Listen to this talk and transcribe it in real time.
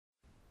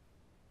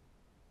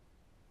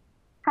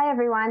Hi,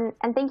 everyone,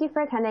 and thank you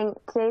for attending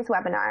today's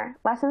webinar,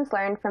 Lessons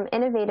Learned from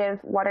Innovative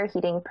Water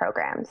Heating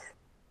Programs.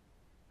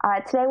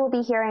 Today we'll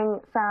be hearing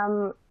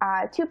from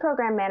two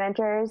program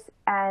managers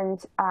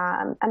and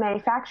a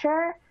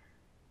manufacturer.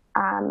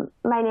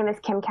 My name is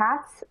Kim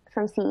Katz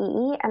from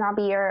CEE, and I'll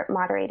be your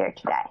moderator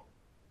today.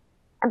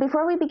 And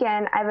before we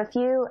begin, I have a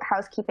few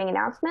housekeeping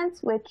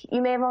announcements, which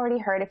you may have already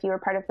heard if you were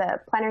part of the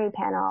plenary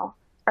panel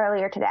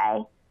earlier today.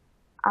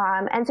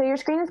 And so your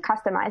screen is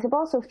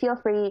customizable, so feel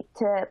free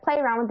to play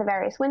around with the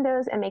various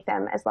windows and make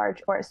them as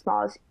large or as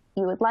small as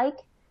you would like.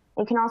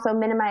 You can also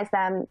minimize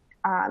them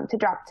to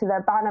drop to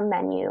the bottom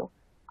menu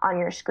on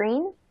your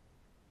screen.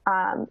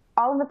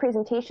 All of the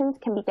presentations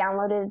can be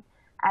downloaded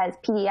as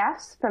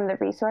PDFs from the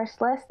resource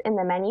list in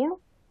the menu.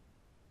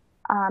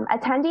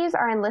 Attendees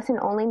are in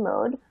listen-only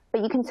mode,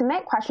 but you can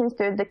submit questions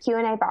through the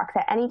Q&A box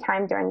at any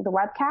time during the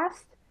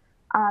webcast.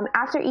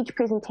 After each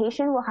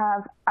presentation, we'll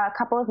have a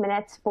couple of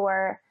minutes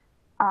for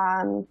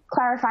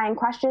clarifying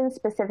questions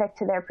specific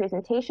to their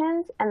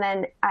presentations, and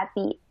then at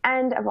the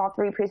end of all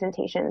three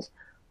presentations,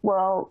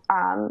 we'll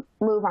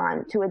move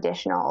on to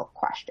additional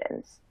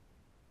questions.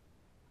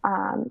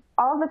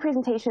 All of the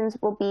presentations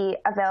will be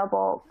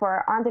available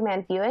for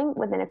on-demand viewing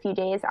within a few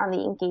days on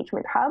the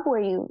Engagement Hub where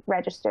you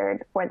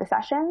registered for the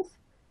sessions.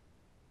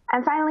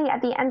 And finally,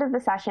 at the end of the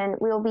session,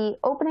 we will be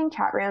opening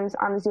chat rooms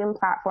on the Zoom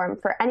platform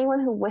for anyone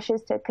who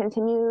wishes to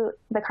continue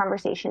the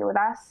conversation with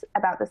us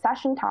about the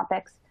session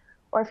topics,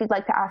 or if you'd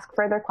like to ask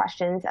further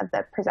questions of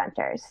the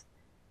presenters.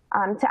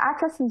 To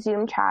access the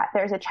Zoom chat,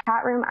 there's a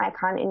chat room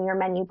icon in your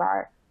menu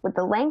bar with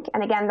the link,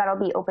 and again, that'll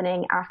be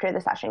opening after the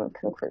session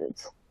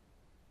concludes.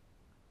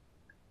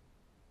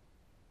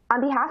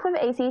 On behalf of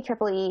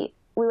ACEEE,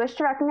 we wish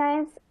to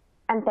recognize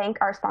and thank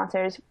our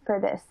sponsors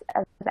for this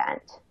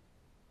event.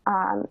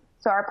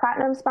 So our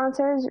platinum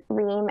sponsors,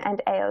 Rheem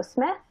and A.O.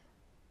 Smith,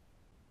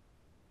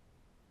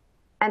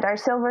 and our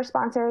silver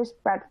sponsors,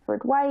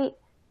 Bradford White,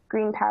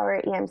 Green Power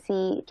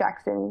EMC,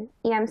 Jackson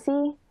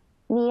EMC,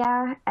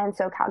 NIA, and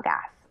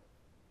SoCalGas.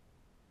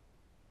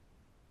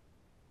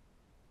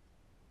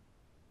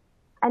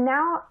 And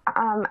now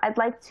I'd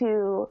like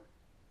to,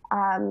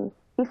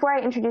 before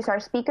I introduce our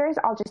speakers,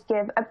 I'll just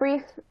give a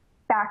brief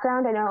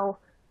background. I know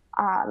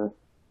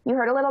you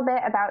heard a little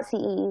bit about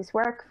CEE's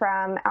work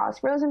from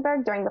Alice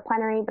Rosenberg during the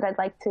plenary, but I'd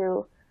like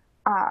to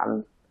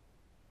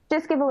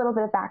just give a little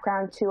bit of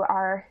background to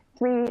our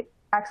three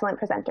excellent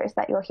presenters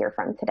that you'll hear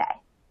from today.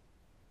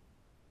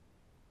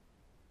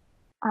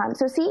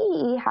 So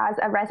CEE has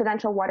a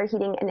residential water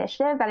heating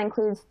initiative that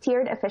includes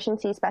tiered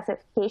efficiency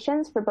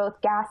specifications for both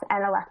gas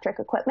and electric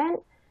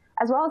equipment,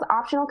 as well as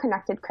optional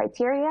connected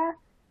criteria,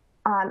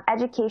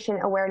 education,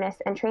 awareness,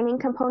 and training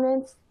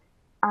components,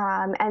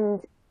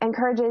 and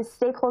encourages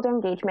stakeholder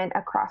engagement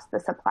across the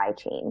supply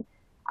chain.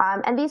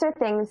 And these are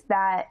things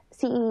that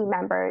CEE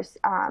members,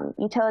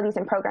 utilities,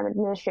 and program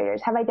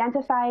administrators have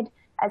identified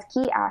as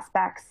key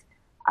aspects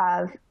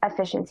of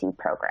efficiency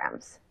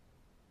programs.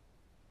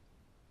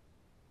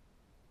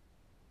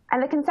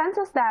 And the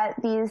consensus that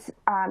these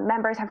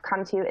members have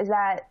come to is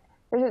that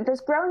there's this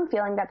growing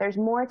feeling that there's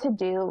more to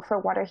do for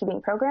water heating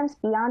programs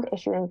beyond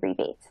issuing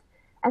rebates.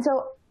 And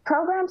so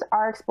programs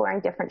are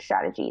exploring different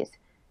strategies.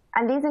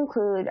 And these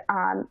include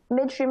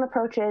midstream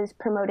approaches,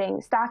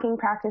 promoting stocking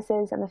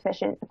practices of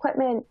efficient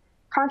equipment,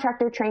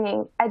 contractor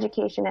training,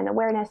 education and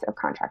awareness of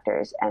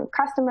contractors and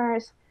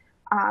customers,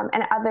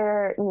 and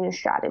other new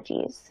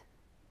strategies.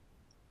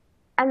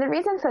 And the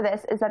reason for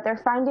this is that they're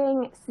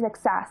finding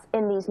success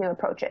in these new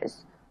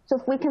approaches. So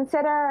if we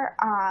consider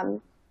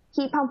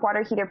heat pump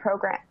water heater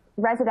program,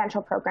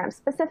 residential programs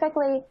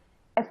specifically,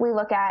 if we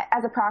look at,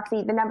 as a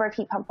proxy, the number of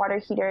heat pump water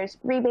heaters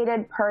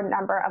rebated per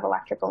number of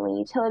electric-only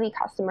utility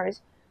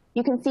customers,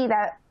 you can see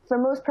that for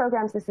most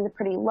programs, this is a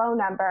pretty low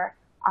number.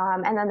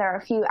 And then there are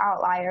a few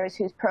outliers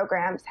whose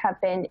programs have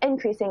been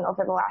increasing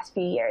over the last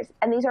few years.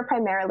 And these are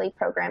primarily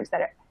programs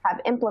that have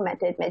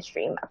implemented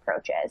midstream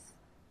approaches.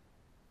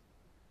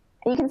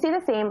 And you can see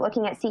the same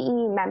looking at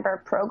CEE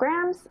member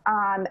programs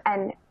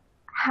and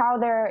how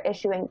they're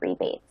issuing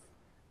rebates.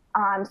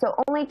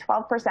 So only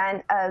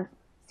 12% of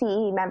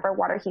CEE member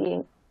water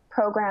heating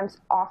programs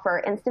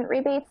offer instant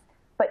rebates,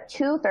 but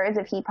 2/3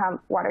 of heat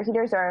pump water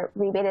heaters are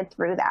rebated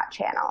through that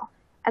channel.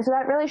 And so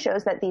that really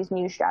shows that these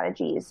new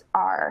strategies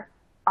are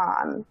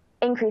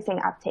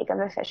increasing uptake of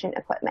efficient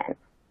equipment.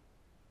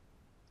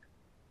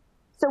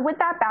 So with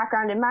that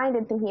background in mind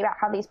and thinking about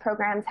how these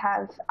programs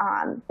have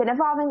been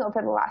evolving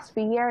over the last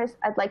few years,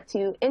 I'd like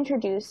to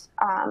introduce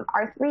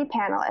our three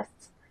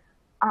panelists.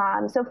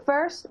 So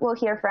first, we'll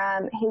hear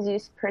from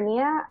Jesus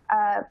Pernia,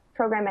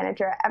 program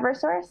manager at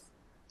Eversource.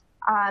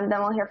 Then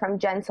we'll hear from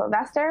Jen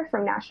Sylvester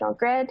from National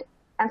Grid.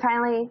 And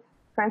finally,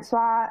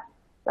 Francois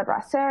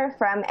Lebrasseur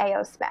from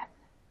A.O. Smith.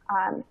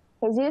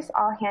 Jesus,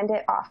 I'll hand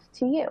it off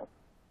to you.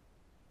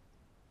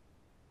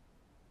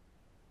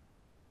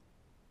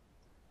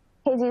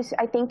 Jesus,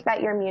 I think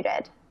that you're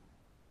muted.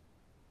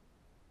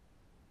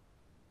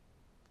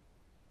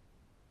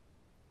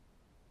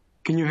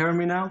 Can you hear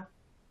me now?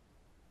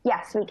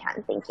 Yes, we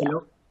can. Thank you.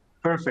 Hello?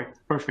 Perfect,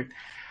 perfect.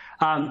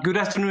 Good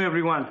afternoon,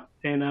 everyone.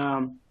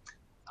 And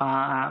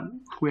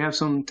we have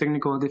some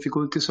technical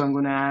difficulties, so I'm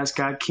going to ask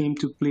Kim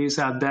to please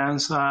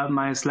advance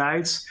my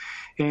slides.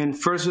 And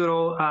first of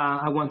all,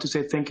 I want to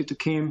say thank you to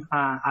Kim,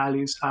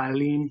 Alice,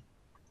 Eileen,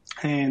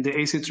 and the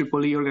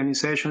ACEEE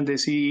organization, the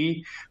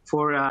CEE,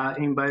 for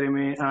inviting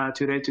me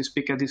today to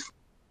speak at this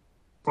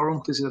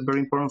forum. This is a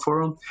very important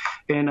forum,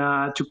 and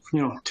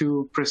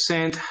to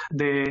present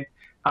the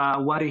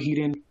water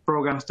heating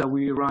programs that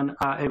we run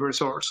at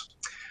Eversource.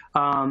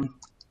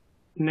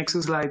 Next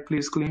slide,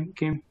 please,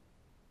 Kim.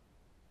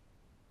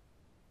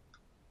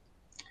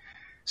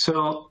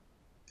 So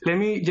let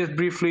me just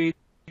briefly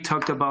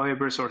talk about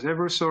Eversource.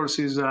 Eversource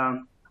is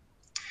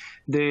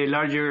the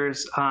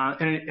largest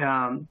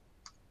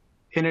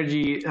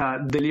energy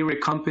delivery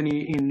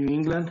company in New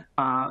England.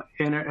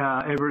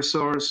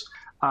 Eversource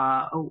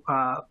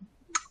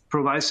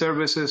provides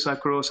services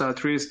across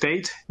 3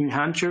 states: New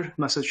Hampshire,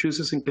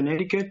 Massachusetts, and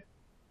Connecticut.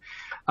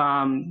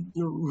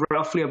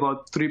 Roughly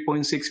about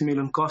 3.6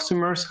 million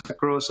customers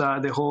across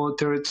the whole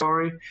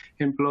territory,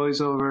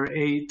 employs over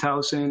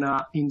 8,000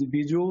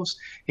 individuals,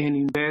 and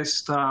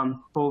invests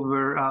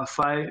over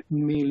 $500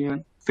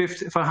 million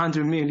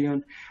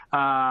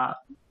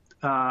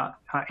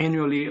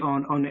annually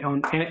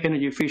on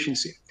energy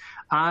efficiency.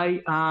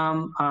 I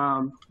am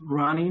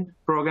running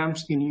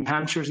programs in New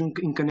Hampshire and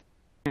in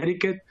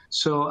Connecticut,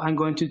 so I'm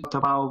going to talk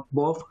about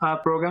both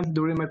programs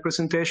during my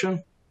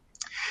presentation.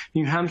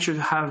 New Hampshire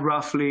has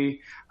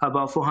roughly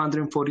about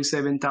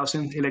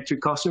 447,000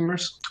 electric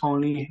customers,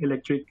 only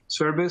electric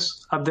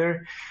service up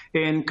there.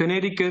 And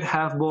Connecticut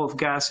have both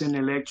gas and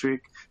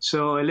electric.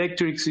 So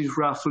electric is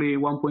roughly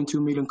 1.2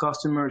 million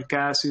customers,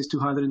 gas is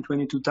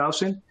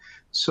 222,000.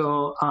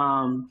 So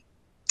I'm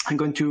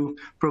going to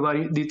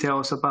provide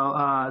details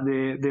about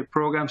the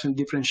programs and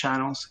different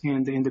channels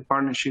and the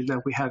partnership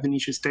that we have in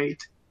each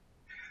state.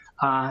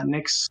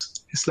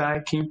 Next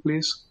slide, Kim,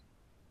 please.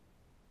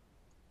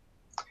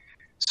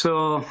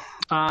 So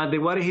the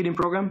water heating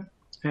program,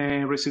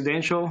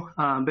 residential,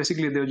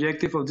 basically the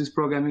objective of this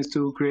program is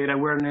to create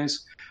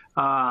awareness,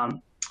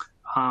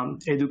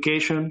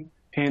 education,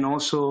 and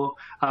also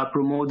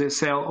promote the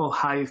sale of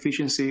high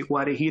efficiency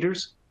water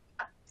heaters.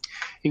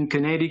 In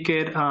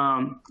Connecticut,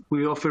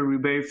 we offer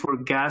rebate for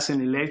gas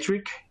and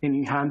electric. In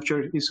New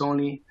Hampshire, it's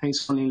only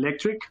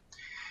electric.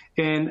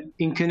 And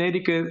in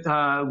Connecticut,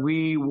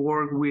 we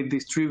work with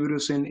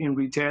distributors and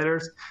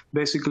retailers.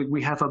 Basically,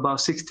 we have about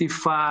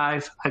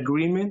 65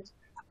 agreements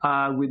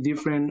with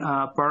different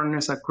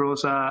partners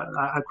across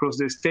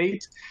the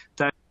state.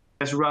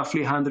 That's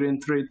roughly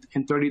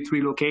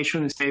 133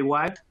 locations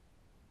statewide.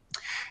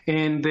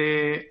 And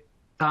the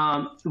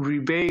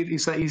rebate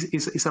is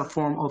a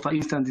form of an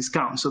instant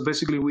discount. So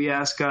basically, we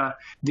ask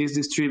this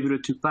distributor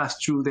to pass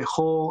through the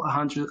whole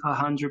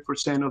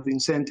 100% of the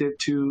incentive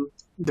to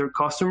their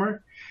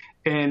customer.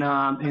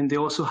 And they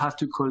also have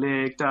to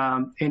collect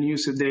end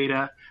user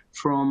data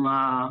from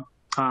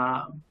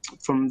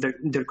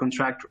their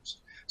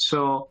contractors.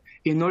 So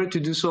in order to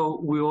do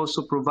so, we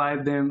also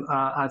provide them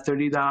a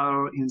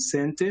 $30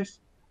 incentive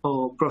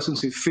or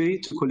processing fee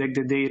to collect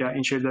the data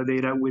and share the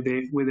data with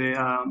the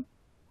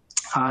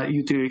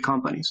utility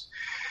companies.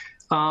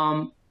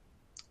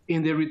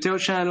 In the retail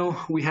channel,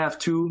 we have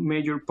 2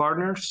 major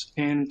partners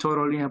and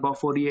totaling about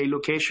 48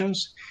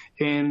 locations.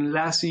 And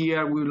last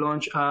year, we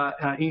launched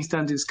an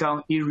instant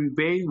discount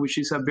e-rebate, which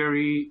is a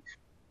very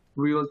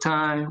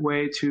real-time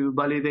way to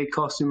validate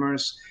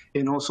customers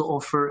and also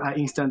offer an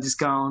instant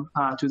discount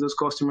to those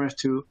customers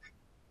to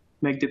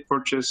make the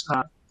purchase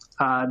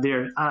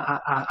there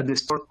at the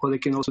store, or they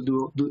can also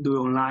do it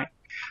online.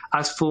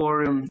 As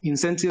for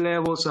incentive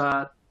levels,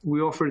 we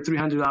offer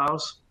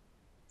 $300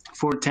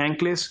 for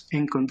tankless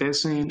and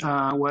condensing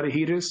water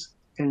heaters,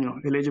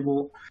 and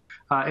eligible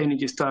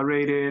Energy Star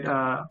rated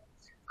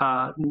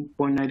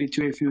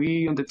 0.92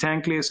 FUE on the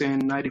tankless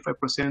and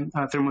 95%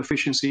 thermal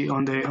efficiency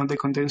on the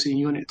condensing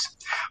units.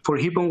 For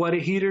heat pump water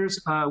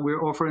heaters,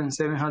 we're offering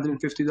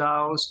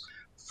 $750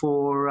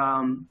 for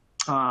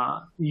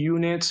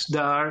units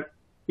that are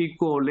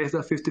equal or less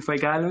than 55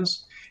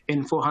 gallons,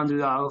 and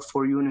 $400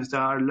 for units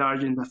that are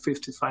larger than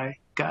 55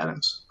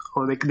 gallons,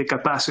 or the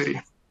capacity.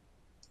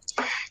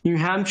 New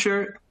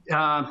Hampshire,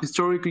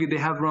 historically, they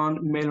have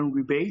run mail-on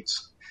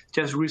rebates.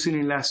 Just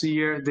recently, last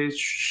year, they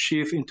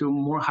shift into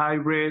more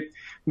hybrid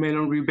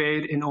mail-on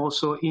rebate and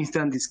also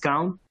instant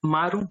discount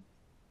model.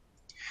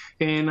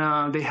 And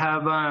they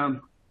have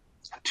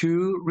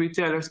 2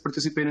 retailers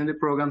participating in the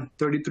program,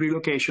 33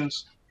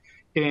 locations.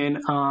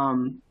 And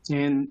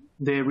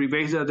the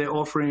rebates that they're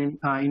offering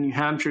in New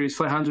Hampshire is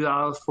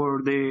 $500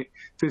 for the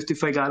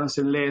 55 gallons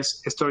and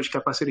less storage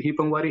capacity heat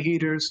pump water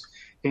heaters,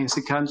 and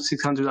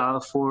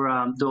 $600 for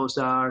those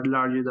that are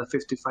larger than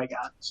 55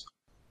 gallons.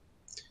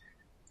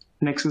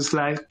 Next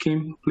slide,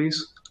 Kim,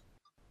 please.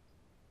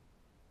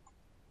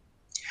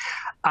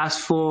 As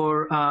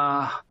for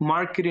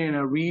marketing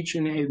and reach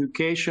and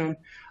education,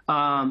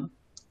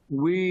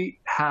 we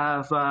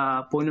have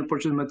point of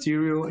purchase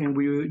material, and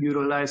we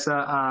utilize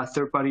a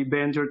third-party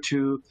vendor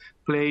to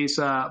place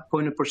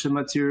point of purchase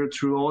material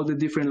through all the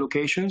different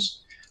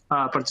locations.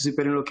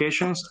 participating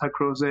locations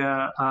across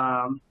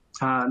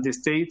the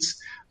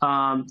states.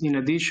 In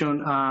addition,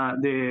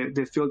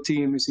 the field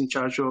team is in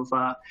charge of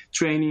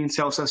training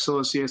sales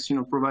associates,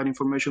 provide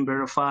information,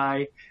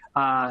 verify,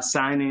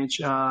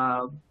 signage,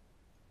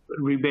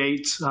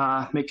 rebates,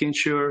 making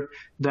sure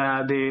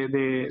that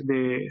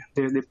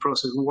the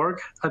process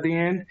work at the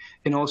end,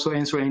 and also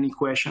answer any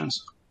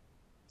questions.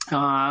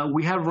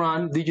 We have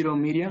run digital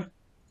media,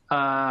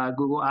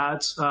 Google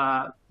Ads,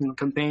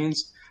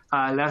 campaigns.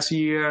 Last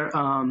year,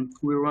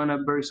 we ran a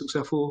very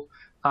successful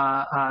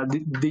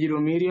digital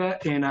media,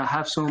 and I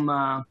have some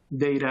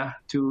data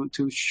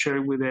to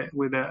share with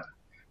the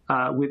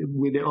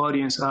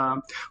audience.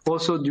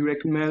 Also,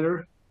 direct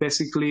mailer.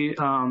 Basically,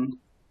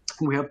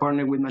 we have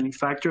partnered with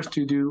manufacturers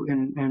to do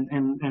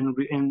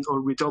or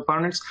retail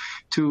partners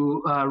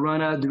to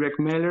run a direct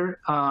mailer.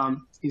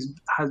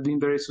 Has been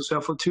very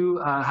successful too.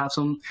 I have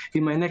some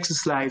in my next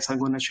slides. I'm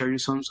going to share you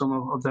some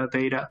of that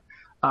data.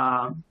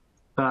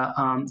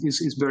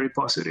 Is very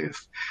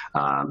positive.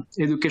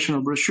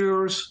 Educational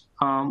brochures.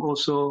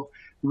 Also,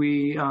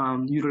 we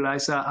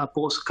utilize a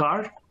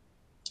postcard,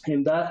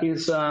 and that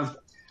is a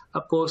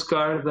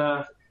postcard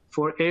that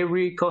for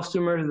every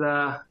customer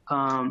that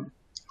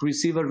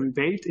receive a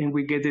rebate, and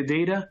we get the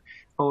data,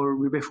 or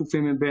rebate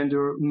fulfillment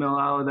vendor mail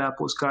out that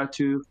postcard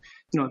to,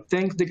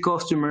 thank the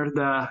customer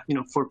that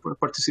for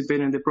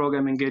participating in the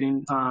program and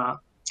getting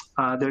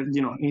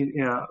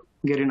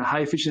getting a high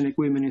efficient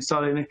equipment,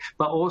 installing it,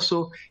 but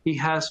also it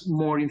has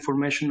more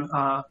information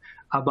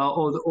about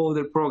all the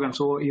other programs.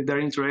 So if they're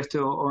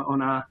interested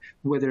on a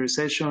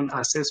weatherization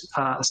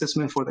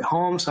assessment for the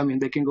homes,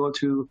 they can go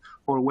to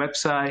our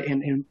website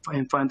and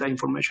find that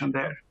information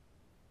there.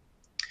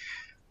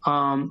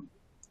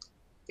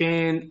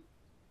 And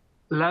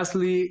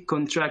lastly,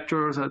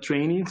 contractors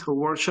trainings or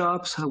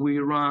workshops. We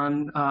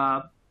run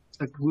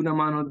a good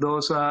amount of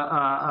those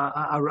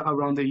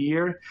around the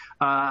year.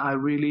 I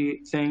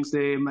really thank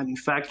the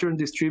manufacturer,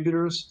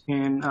 distributors,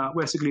 and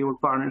basically our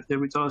partners, the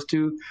retailers,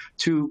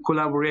 to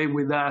collaborate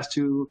with us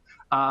to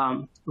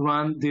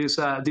run these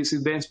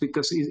events,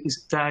 because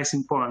that is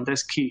important.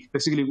 That's key.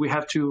 Basically, we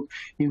have to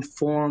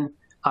inform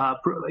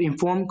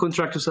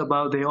contractors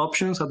about the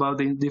options, about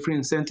the different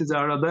incentives that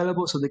are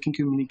available, so they can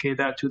communicate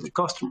that to the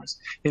customers.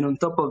 And on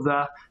top of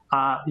that,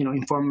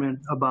 inform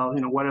about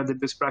what are the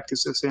best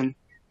practices and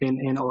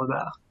all of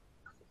that.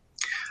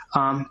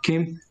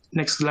 Kim,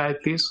 next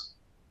slide, please.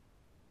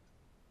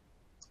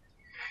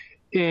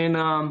 And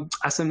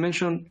as I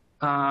mentioned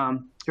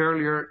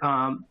earlier,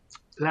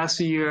 last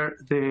year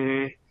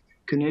the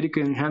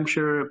Connecticut and New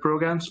Hampshire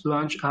programs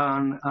launched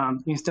an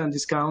instant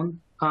discount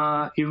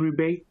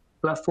e-rebate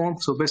platform.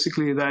 So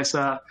basically, there's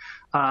a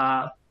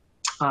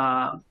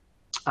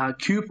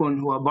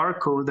coupon or a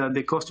barcode that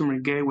the customer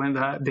get when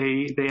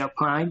they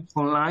apply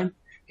online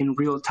in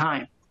real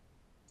time.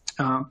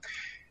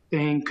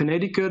 In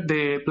Connecticut,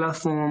 the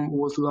platform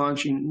was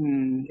launched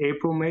in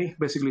April, May,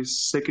 basically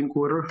second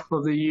quarter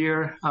of the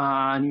year.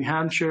 New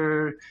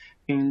Hampshire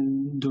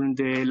during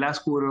the last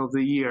quarter of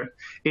the year.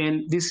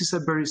 And this is a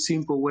very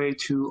simple way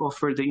to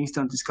offer the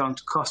instant discount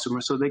to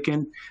customers, so they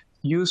can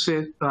use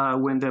it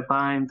when they're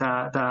buying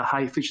the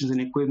high efficiency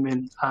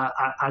equipment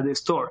at the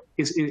store.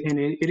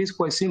 It is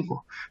quite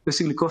simple.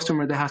 Basically,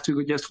 customer, they have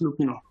to just look,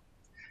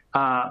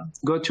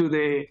 go to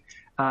the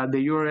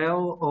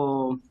URL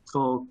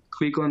or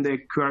click on the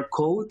QR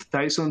code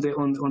that is on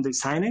the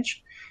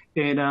signage,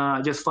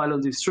 and just follow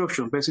the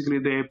instruction. Basically,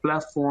 the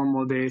platform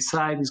or the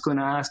site is going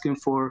to ask them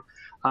for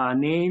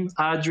name,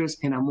 address,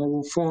 and a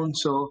mobile phone.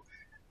 So,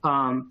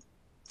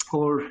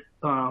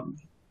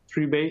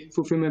 rebate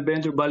fulfillment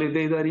vendor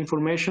validate that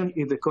information.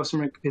 If the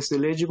customer is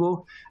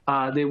eligible,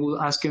 they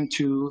will ask him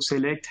to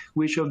select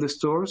which of the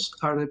stores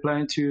are they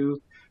planning to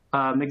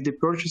make the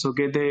purchase or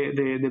get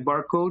the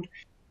barcode,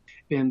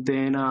 and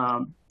then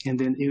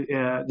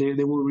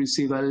they will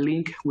receive a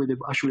link with the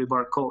actual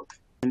barcode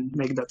and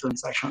make that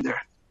transaction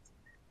there.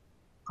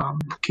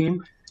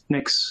 Kim,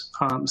 next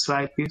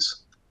slide,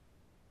 please.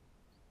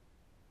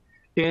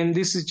 And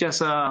this is just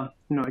a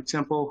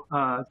example,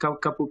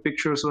 couple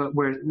pictures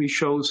where we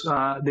shows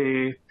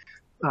the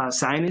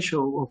signage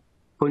or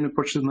point of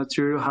purchase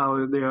material,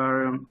 how they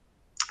are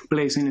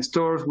placed in the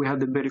stores. We have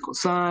the vertical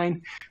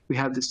sign, we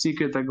have the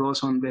sticker that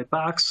goes on the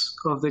backs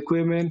of the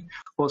equipment,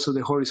 also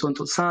the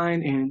horizontal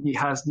sign, and it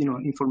has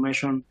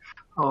information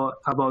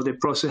about the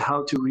process,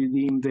 how to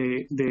redeem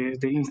the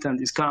instant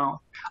discount.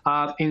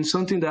 And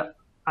something that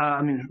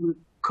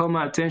caught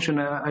my attention,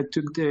 I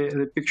took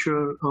the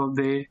picture of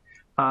the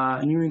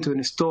new into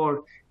the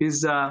store,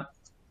 is that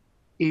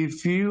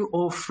if you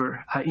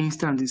offer an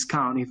instant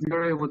discount, if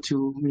you're able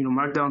to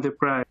mark down the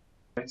price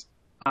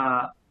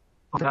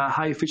of the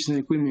high efficiency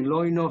equipment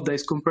low enough that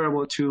is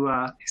comparable to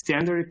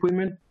standard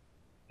equipment,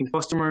 and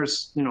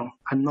customers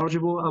are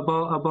knowledgeable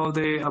about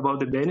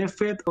the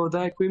benefit of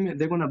that equipment,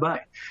 they're going to buy.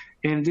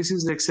 And this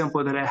is the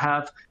example that I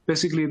have.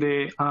 Basically,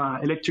 the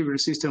electric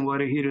resistant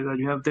water heater that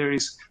you have there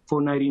is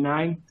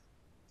 $499.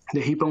 The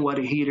heat pump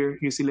water heater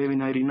is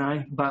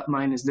 $1199, but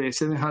minus the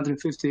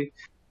 $750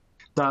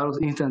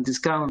 instant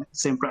discount,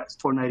 same price,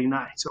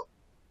 $4.99. So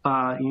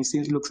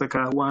it looks like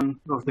one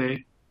of the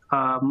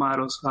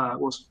models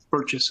was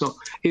purchased. So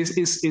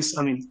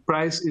I mean,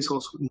 price is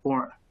also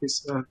important.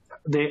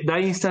 That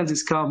instant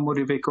discount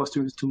motivate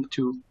customers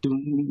to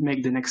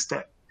make the next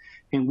step,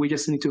 and we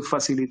just need to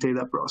facilitate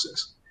that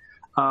process.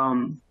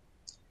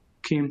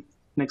 Kim,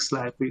 next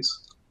slide,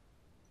 please.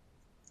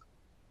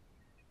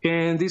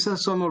 And these are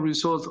some of the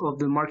results of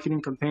the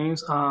marketing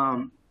campaigns.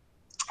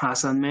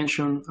 As I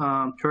mentioned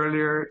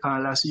earlier,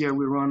 last year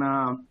we run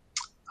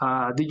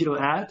a digital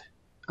ad.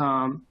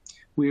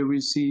 We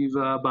received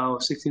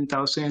about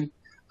 16,000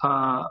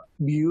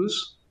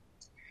 views.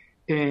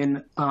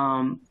 And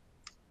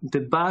the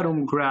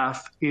bottom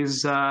graph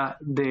is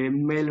the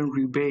mailer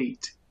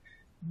rebate.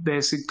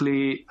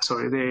 Basically,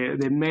 sorry,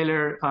 the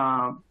mailer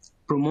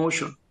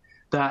promotion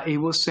that it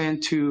was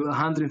sent to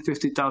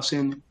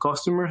 150,000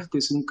 customers.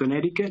 This is in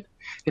Connecticut.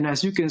 And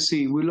as you can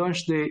see, we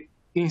launched the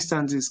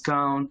instant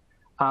discount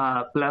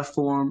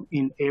platform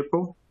in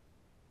April.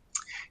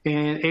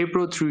 And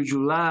April through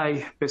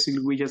July,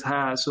 basically, we just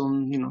had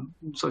some,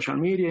 social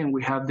media, and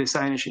we have the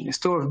signage in the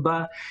store.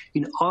 But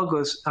in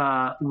August,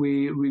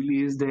 we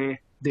released the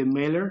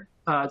mailer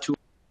to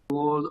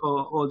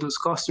all those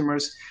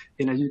customers.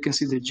 And as you can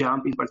see, the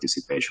jump in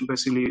participation.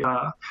 Basically,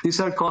 these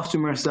are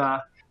customers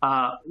that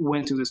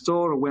went to the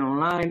store or went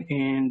online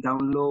and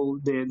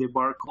download the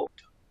barcode.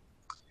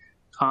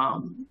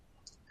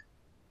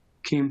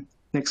 Kim,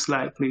 next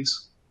slide,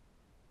 please.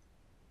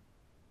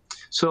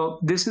 So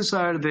these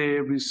are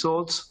the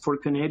results for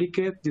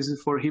Connecticut. This is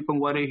for heat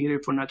pump water heater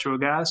for natural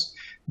gas.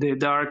 The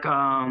dark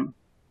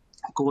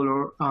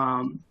color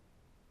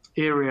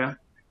area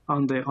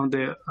on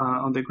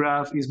the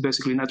graph is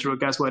basically natural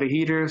gas water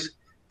heaters.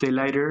 The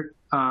lighter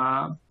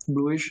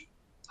bluish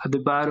at the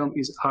bottom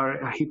is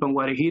our heat pump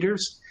water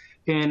heaters.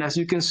 And as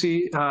you can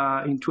see,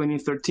 in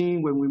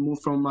 2013, when we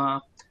moved from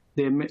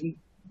the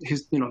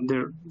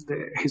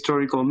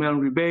historical mail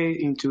rebate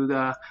into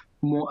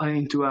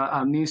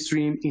a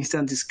mainstream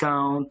instant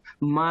discount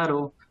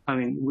model, I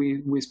mean,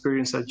 we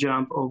experienced a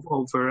jump of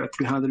over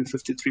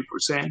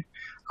 353%.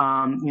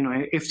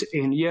 If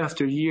and year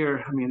after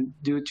year, I mean,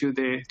 due to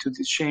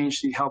this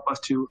change, it helped us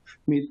to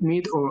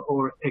meet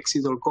or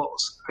exceed our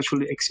goals.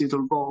 Actually, exceed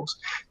our goals.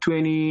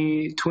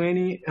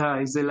 2020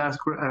 is the last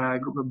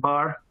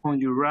bar on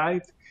your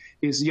right.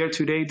 Is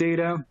year-to-date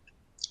data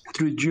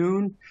through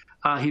June.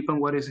 Heat pump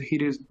water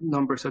heaters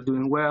numbers are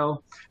doing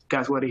well.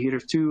 Gas water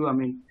heaters too. I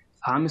mean,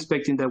 I'm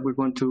expecting that we're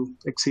going to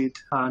exceed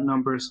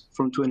numbers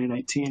from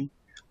 2019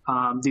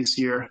 this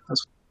year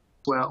as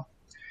well.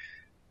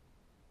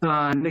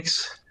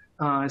 Next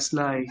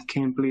slide,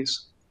 Kim,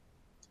 please.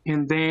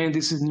 And then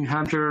this is New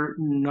Hampshire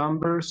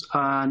numbers.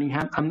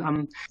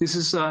 This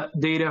is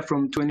data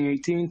from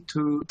 2018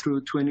 through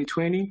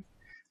 2020,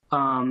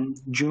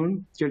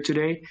 June year to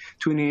date.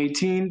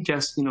 2018,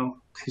 just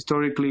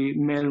historically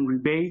mail and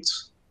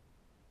rebates.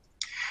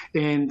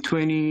 In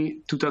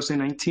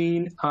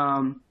 2019.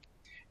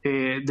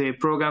 The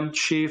program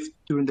shift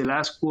during the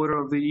last quarter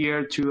of the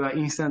year to an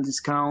instant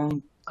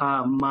discount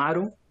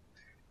model,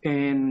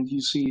 and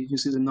you see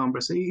the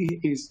numbers.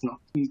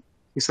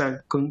 It's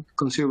a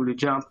considerable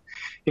jump.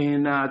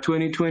 In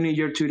 2020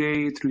 year to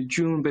date through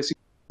June,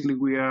 basically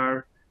we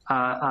are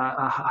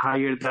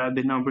higher than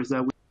the numbers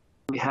that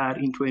we had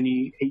in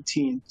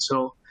 2018.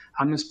 So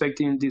I'm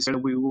expecting this year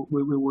we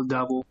will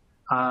double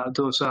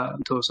those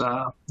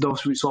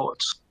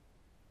results.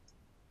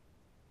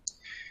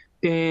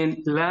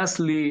 And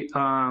lastly,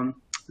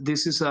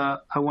 this is I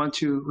want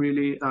to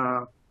really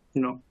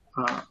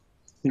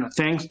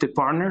thank the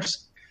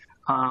partners.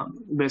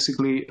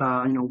 Basically,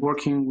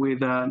 working with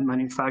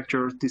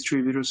manufacturers,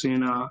 distributors,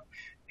 and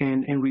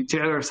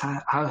retailers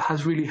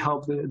has really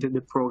helped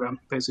the program.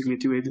 Basically,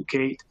 to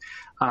educate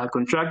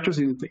contractors,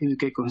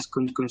 educate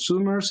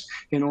consumers,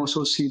 and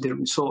also see the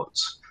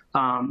results.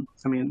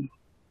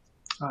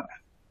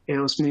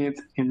 Aerosmith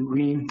and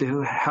Rheem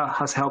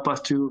has helped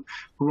us to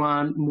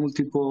run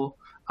multiple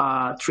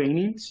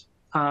trainings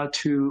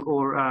to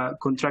our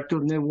contractor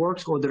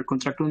networks, other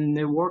contractor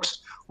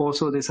networks.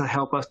 Also, this has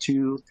helped us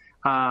to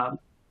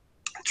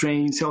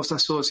train sales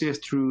associates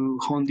through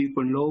Home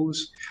Depot and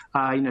Lowe's.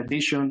 In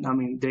addition, I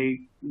mean,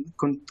 they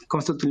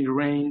constantly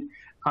ran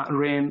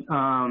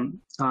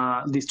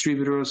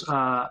distributors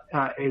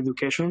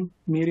education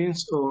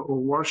meetings or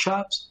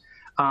workshops.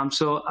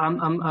 So I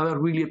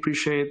really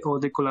appreciate all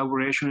the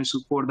collaboration and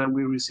support that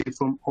we receive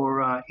from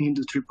our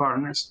industry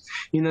partners.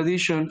 In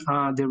addition,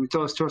 the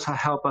retail stores have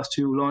helped us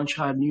to launch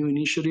a new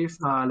initiative,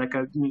 like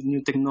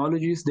new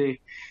technologies, the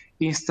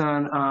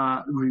instant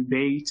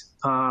rebate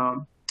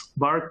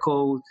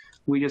barcode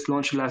we just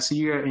launched last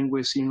year, and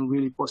we're seeing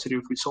really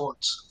positive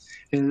results.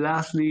 And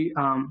lastly,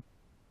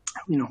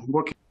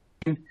 working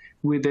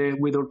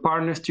with our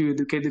partners to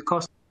educate the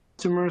customers.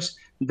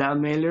 That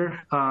mailer,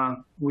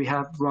 we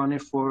have run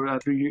it for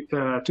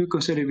 2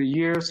 consecutive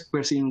years.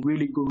 We're seeing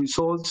really good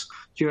results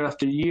year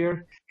after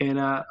year, and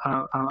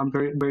I'm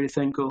very, very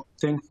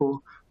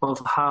thankful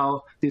of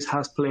how this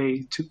has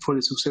played for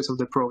the success of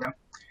the program.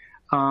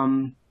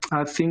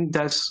 I think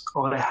that's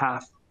all I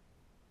have.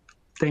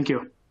 Thank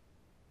you.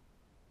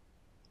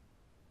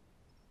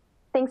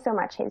 Thanks so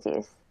much,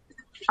 Jesus.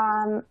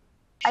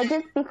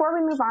 Before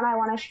we move on, I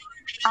want to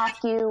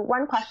ask you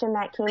one question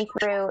that came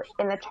through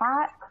in the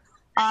chat.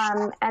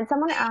 And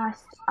someone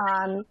asked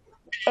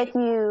if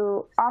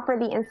you offer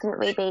the instant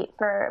rebate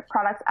for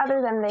products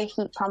other than the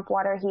heat pump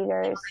water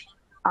heaters,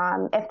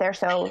 if they're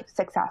so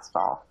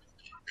successful.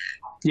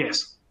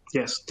 Yes,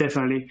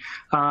 definitely.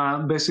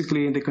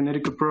 Basically, in the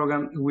Connecticut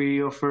program,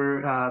 we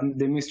offer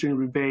the midstream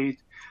rebate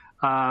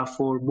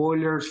for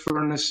boilers,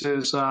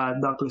 furnaces,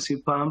 ductless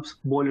heat pumps,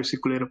 boiler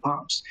circulator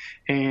pumps.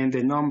 And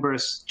the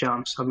numbers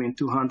jumps,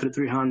 200,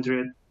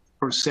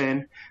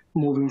 300%,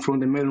 moving from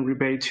the minimum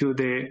rebate to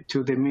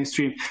the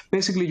midstream.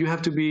 Basically, you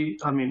have to be,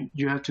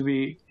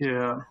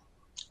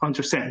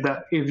 understand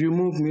that if you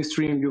move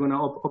midstream, you're going to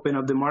open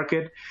up the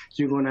market.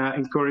 You're going to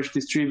encourage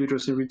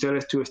distributors and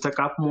retailers to stack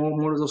up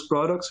more of those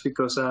products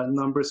because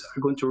numbers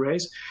are going to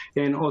raise.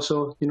 And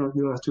also,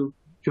 you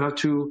have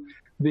to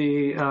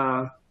be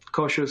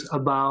cautious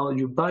about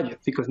your budget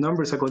because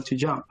numbers are going to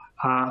jump.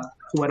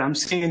 What I'm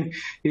seeing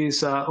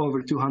is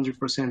over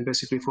 200%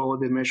 basically for all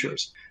the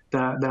measures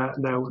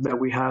that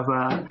we have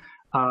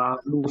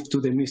moved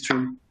to the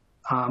midstream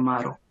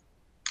model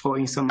or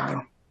instant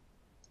model.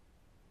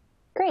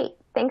 Great.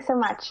 Thanks so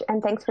much,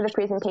 and thanks for the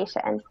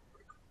presentation.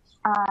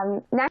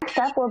 Next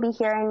up, we'll be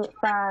hearing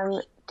from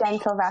Jen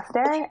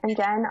Sylvester, and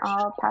Jen,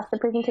 I'll pass the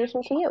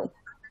presentation to you.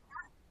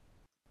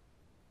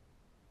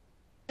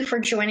 Thank you for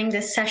joining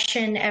this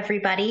session,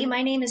 everybody.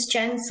 My name is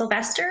Jen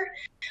Sylvester.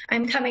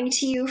 I'm coming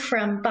to you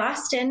from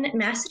Boston,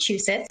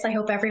 Massachusetts. I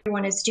hope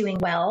everyone is doing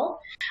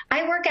well.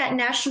 I work at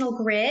National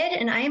Grid,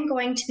 and I am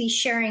going to be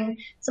sharing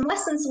some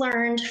lessons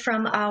learned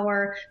from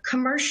our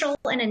commercial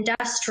and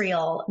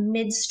industrial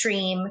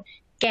midstream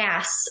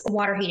gas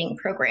water heating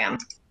program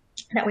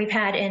that we've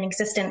had in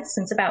existence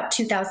since about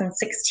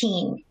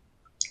 2016.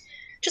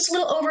 Just a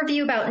little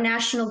overview about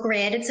National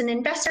Grid. It's an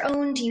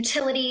investor-owned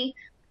utility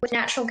with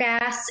natural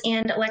gas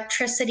and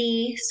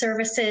electricity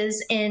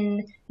services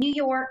in New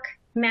York,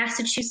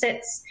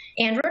 Massachusetts,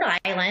 and Rhode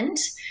Island.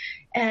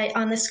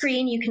 On the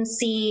screen, you can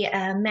see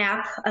a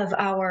map of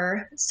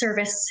our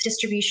service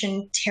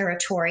distribution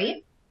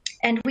territory.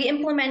 And we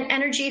implement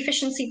energy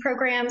efficiency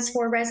programs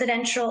for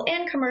residential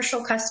and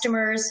commercial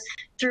customers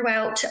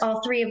throughout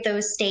all three of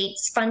those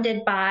states,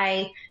 funded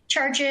by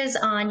charges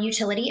on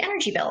utility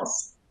energy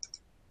bills.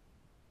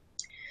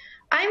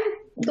 I'm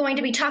going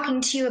to be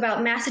talking to you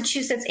about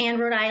Massachusetts and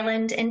Rhode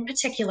Island in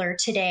particular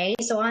today.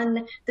 So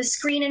on the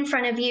screen in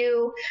front of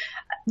you,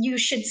 you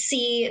should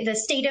see the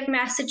state of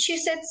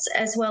Massachusetts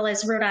as well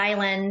as Rhode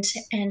Island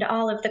and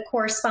all of the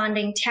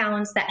corresponding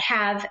towns that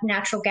have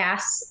natural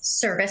gas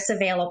service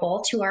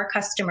available to our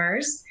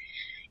customers.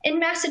 In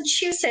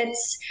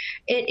Massachusetts,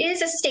 it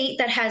is a state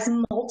that has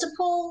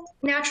multiple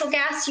natural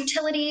gas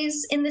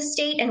utilities in the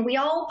state, and we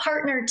all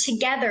partnered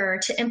together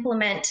to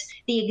implement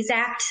the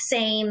exact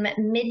same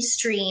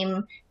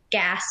midstream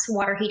gas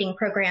water heating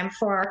program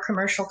for our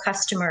commercial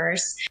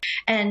customers.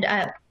 And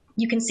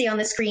you can see on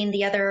the screen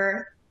the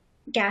other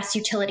gas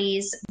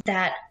utilities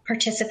that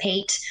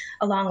participate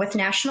along with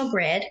National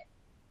Grid.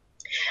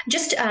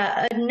 Just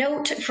a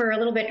note for a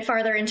little bit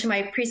farther into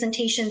my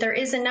presentation, there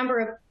is a number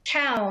of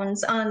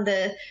towns on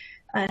the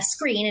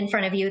screen in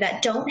front of you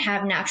that don't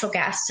have natural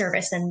gas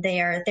service, and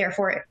they are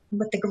therefore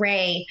with the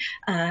gray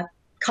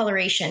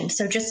coloration.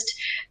 So just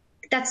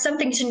that's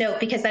something to note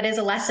because that is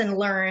a lesson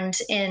learned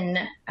in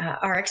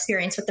our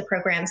experience with the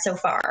program so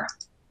far.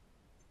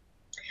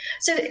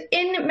 So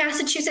in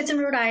Massachusetts and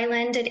Rhode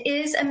Island, it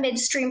is a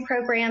midstream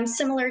program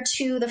similar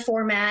to the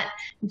format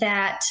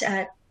that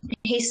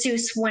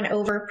Jesus went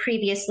over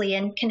previously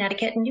in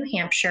Connecticut and New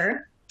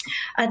Hampshire.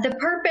 The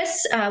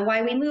purpose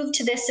why we moved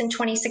to this in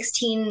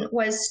 2016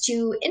 was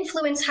to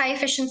influence high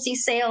efficiency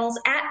sales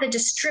at the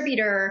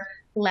distributor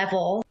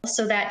level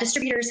so that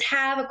distributors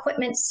have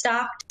equipment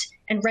stocked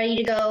and ready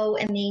to go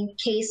in the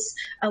case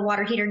a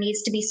water heater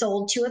needs to be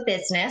sold to a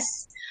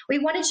business. We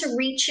wanted to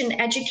reach and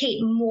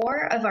educate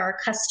more of our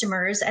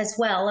customers as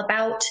well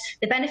about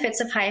the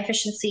benefits of high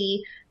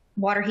efficiency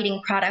water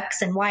heating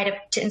products and why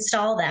to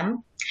install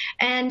them.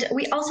 And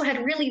we also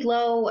had really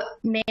low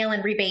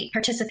mail-in rebate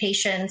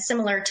participation,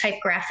 similar type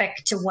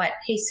graphic to what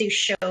Jesus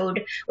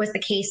showed was the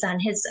case on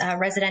his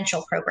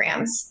residential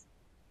programs.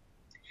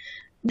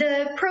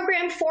 The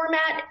program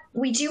format,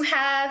 we do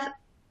have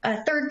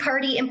a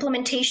third-party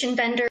implementation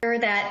vendor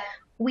that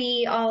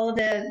all of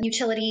the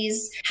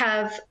utilities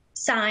have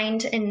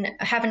signed and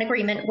have an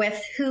agreement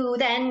with, who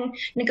then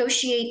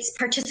negotiates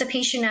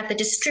participation at the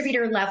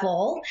distributor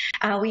level.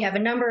 We have a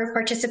number of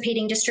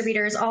participating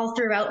distributors all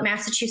throughout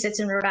Massachusetts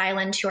and Rhode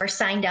Island who are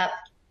signed up.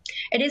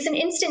 It is an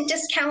instant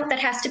discount that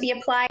has to be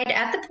applied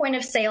at the point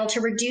of sale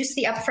to reduce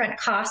the upfront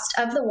cost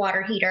of the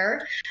water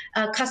heater.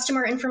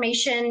 Customer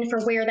information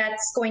for where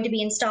that's going to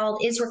be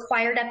installed is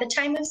required at the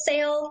time of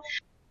sale.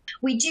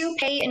 We do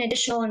pay an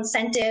additional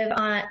incentive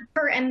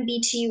per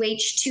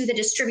MBTUH to the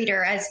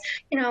distributor as,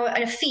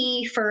 a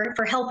fee for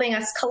helping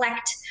us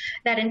collect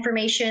that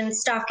information,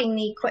 stocking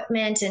the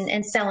equipment,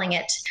 and selling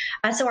it.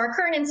 So our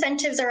current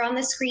incentives are on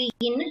the screen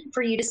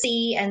for you to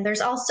see, and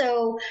there's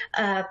also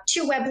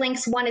 2 web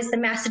links. One is the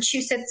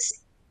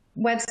Massachusetts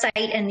website,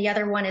 and the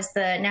other one is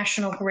the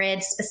National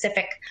Grid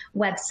specific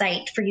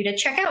website for you to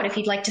check out if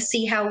you'd like to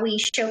see how we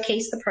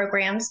showcase the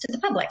programs to the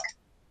public.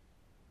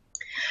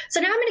 So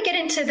now I'm going to get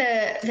into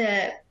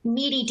the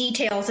meaty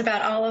details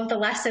about all of the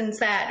lessons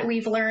that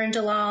we've learned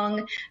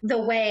along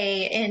the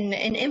way in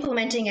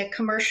implementing a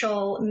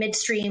commercial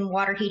midstream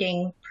water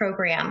heating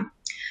program.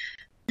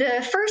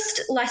 The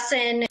first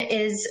lesson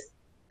is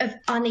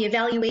on the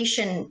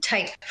evaluation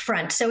type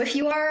front. So if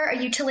you are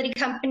a utility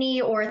company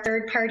or a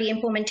third-party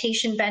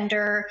implementation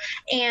vendor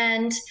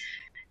and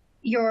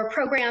your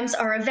programs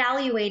are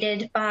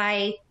evaluated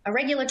by a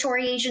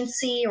regulatory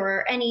agency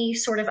or any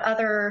sort of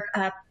other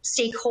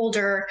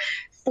stakeholder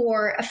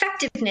for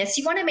effectiveness,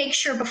 you want to make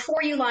sure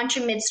before you launch a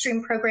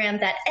midstream program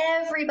that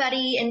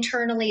everybody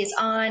internally is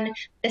on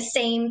the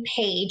same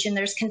page and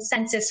there's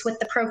consensus with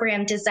the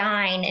program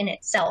design in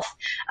itself.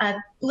 A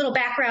little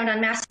background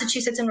on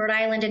Massachusetts and Rhode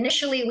Island.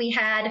 Initially, we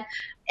had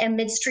a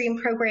midstream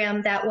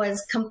program that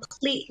was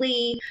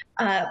completely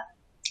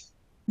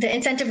the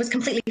incentive was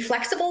completely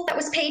flexible that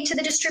was paid to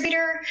the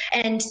distributor.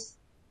 And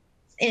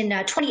in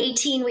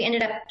 2018, we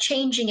ended up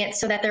changing it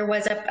so that there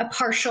was a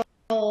partial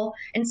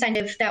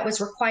incentive that was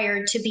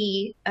required to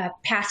be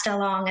passed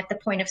along at the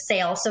point of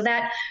sale. So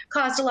that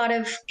caused a lot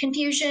of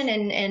confusion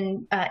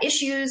and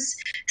issues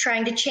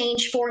trying to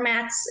change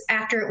formats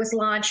after it was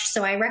launched.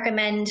 So I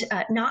recommend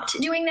not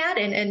doing that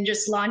and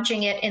just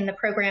launching it in the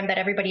program that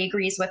everybody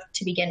agrees with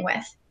to begin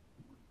with.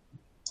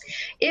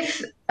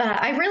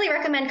 I really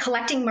recommend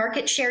collecting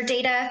market share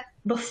data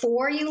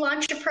before you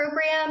launch a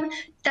program.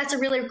 That's a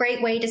really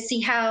great way to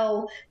see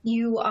how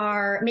you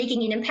are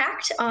making an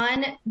impact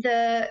on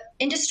the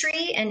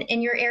industry and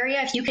in your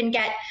area. If you can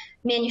get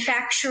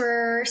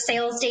manufacturer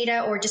sales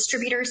data or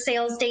distributor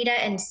sales data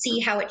and see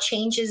how it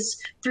changes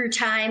through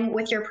time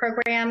with your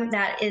program,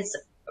 that is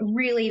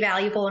really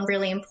valuable and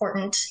really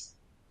important.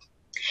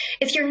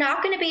 If you're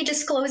not going to be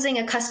disclosing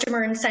a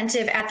customer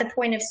incentive at the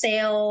point of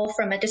sale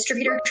from a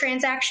distributor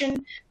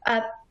transaction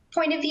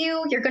point of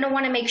view, you're going to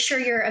want to make sure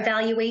your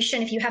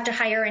evaluation, if you have to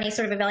hire any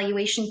sort of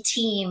evaluation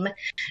team,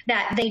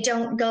 that they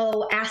don't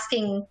go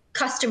asking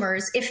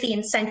customers if the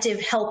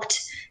incentive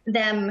helped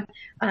them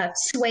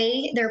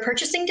sway their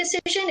purchasing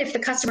decision. If the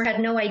customer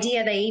had no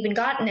idea they even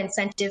got an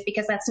incentive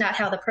because that's not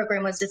how the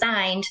program was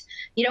designed,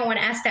 you don't want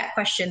to ask that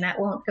question. That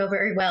won't go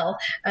very well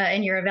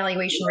in your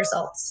evaluation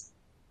results.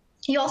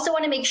 You also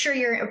want to make sure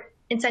you're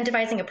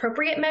incentivizing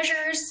appropriate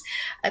measures.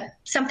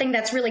 Something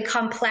that's really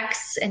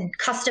complex and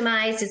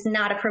customized is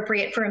not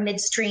appropriate for a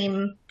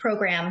midstream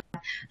program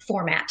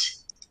format.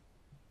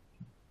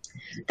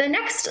 The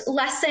next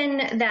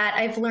lesson that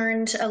I've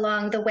learned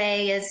along the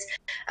way is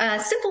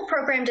simple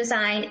program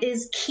design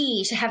is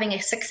key to having a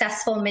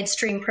successful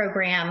midstream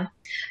program.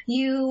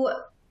 You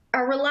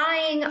are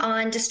relying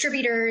on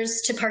distributors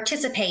to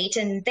participate,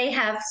 and they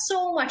have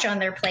so much on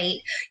their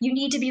plate. You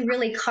need to be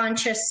really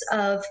conscious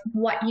of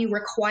what you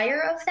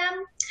require of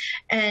them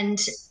and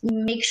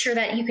make sure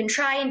that you can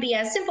try and be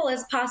as simple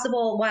as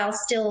possible while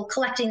still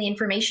collecting the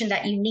information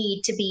that you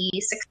need to be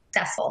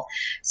successful.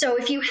 So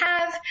if you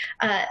have,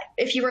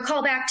 if you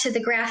recall back to the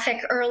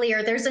graphic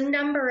earlier, there's a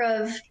number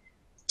of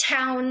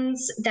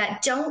towns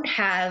that don't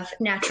have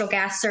natural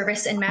gas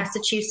service in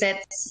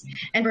Massachusetts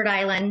and Rhode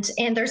Island,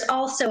 and there's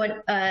also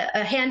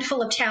a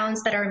handful of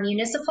towns that are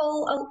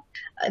municipal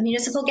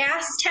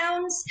gas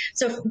towns.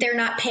 So if they're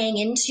not paying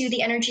into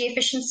the energy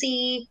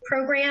efficiency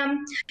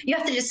program, you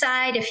have to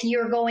decide if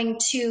you're going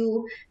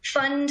to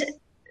fund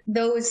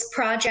those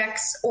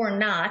projects or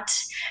not.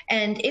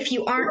 And if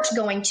you aren't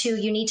going to,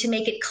 you need to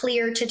make it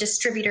clear to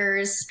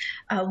distributors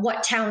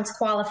what towns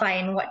qualify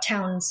and what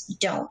towns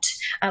don't,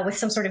 with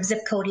some sort of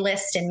zip code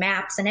list and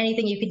maps and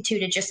anything you could do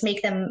to just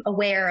make them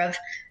aware of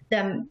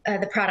them,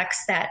 the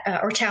products that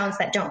or towns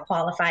that don't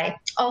qualify.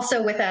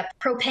 Also with a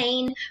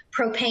propane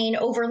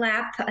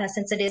overlap,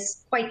 since it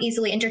is quite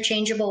easily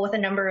interchangeable with a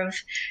number of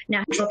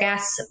natural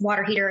gas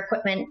water heater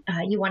equipment,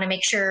 you want to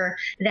make sure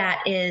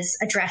that is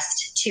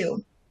addressed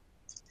too.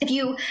 If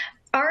you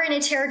are in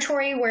a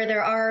territory where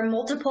there are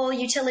multiple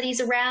utilities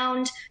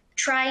around,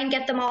 try and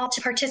get them all to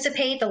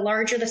participate. The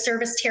larger the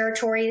service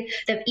territory,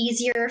 the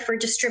easier for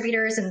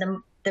distributors and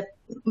the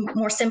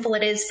more simple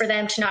it is for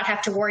them to not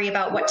have to worry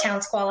about what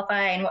towns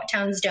qualify and what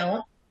towns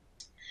don't.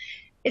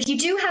 If you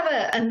do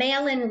have a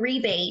mail-in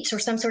rebate or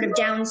some sort of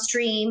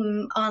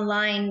downstream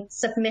online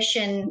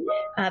submission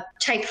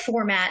type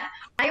format,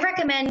 I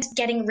recommend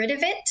getting rid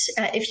of it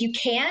if you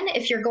can.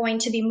 If you're going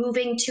to be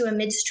moving to a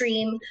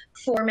midstream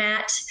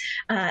format,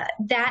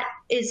 that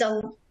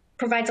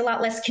provides a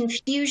lot less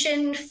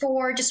confusion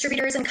for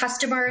distributors and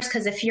customers,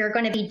 because if you're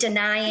going to be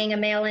denying a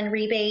mail-in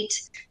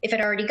rebate, if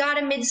it already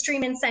got a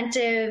midstream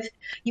incentive,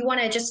 you want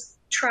to just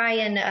try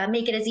and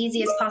make it as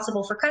easy as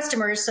possible for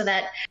customers so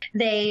that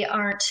they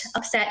aren't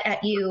upset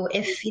at you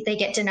if they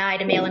get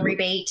denied a mail-in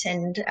rebate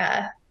and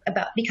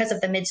because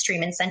of the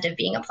midstream incentive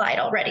being applied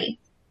already.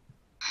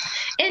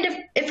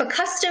 And if a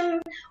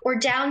custom or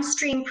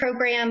downstream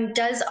program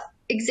does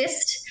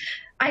exist,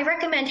 I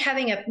recommend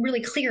having a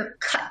really clear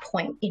cut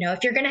point.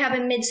 If you're going to have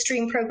a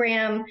midstream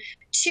program,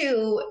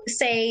 to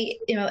say,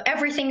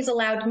 everything's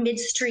allowed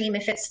midstream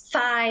if it's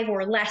 5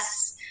 or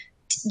less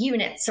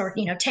units, or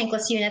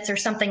tankless units or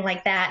something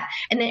like that,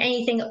 and then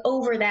anything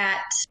over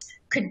that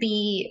could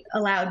be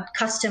allowed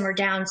custom or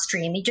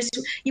downstream.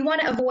 You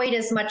want to avoid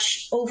as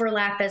much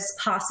overlap as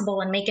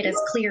possible and make it as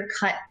clear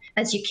cut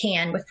as you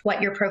can with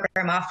what your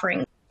program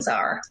offerings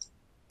are.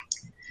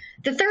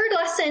 The third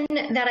lesson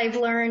that I've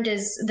learned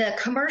is the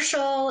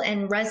commercial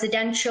and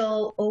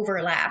residential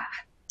overlap.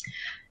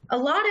 A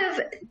lot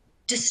of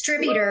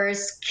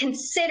distributors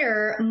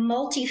consider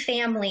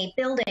multifamily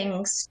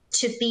buildings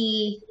to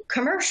be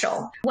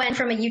commercial, when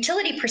from a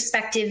utility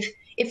perspective,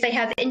 if they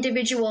have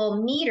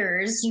individual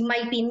meters, you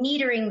might be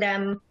metering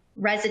them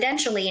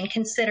residentially and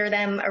consider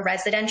them a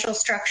residential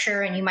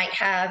structure, and you might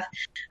have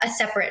a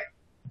separate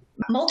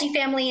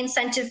multifamily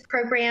incentive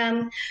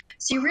program.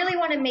 So you really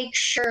want to make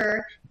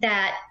sure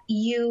that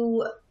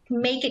you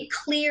make it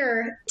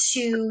clear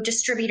to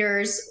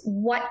distributors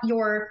what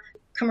your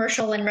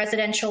commercial and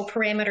residential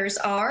parameters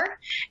are,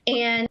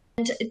 and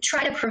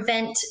try to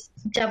prevent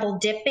double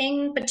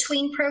dipping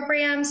between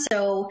programs.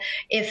 So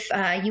if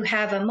you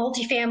have a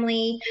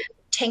multifamily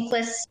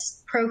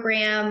tankless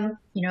program,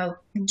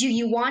 do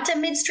you want a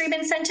midstream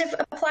incentive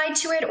applied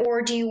to it,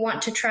 or do you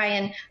want to try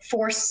and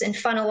force and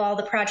funnel all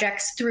the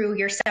projects through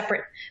your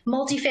separate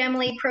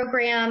multifamily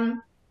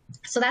program?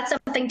 So that's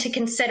something to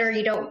consider.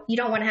 You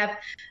don't want to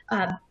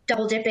have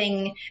double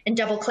dipping and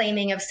double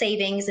claiming of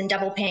savings and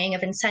double paying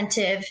of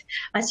incentive.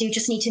 So you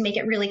just need to make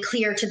it really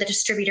clear to the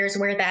distributors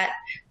where that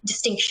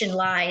distinction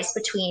lies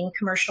between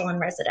commercial and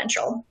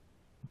residential.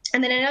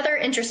 And then another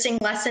interesting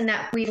lesson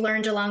that we've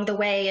learned along the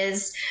way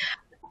is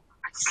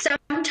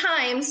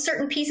sometimes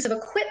certain pieces of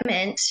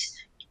equipment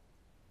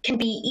can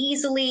be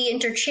easily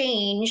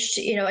interchanged.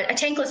 A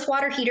tankless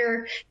water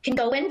heater can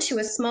go into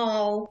a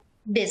small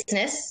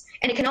business,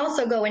 and it can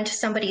also go into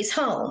somebody's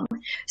home.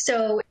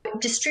 So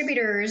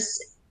distributors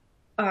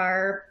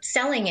are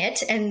selling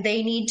it, and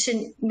they need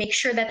to make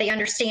sure that they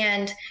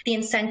understand the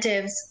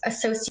incentives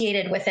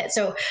associated with it.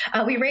 So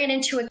we ran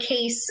into a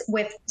case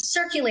with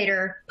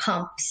circulator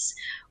pumps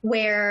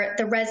where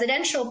the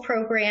residential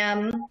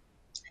program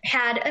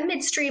had a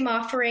midstream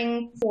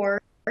offering for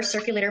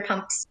circulator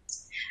pumps,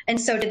 and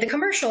so did the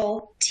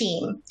commercial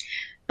team.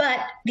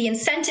 But the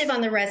incentive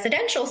on the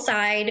residential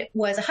side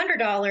was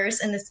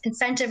 $100, and the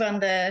incentive on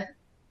the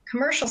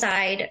commercial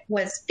side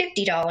was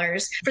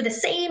 $50 for the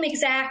same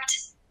exact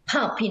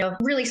pump,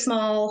 really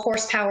small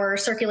horsepower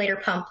circulator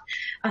pump.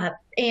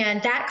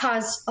 And that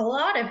caused a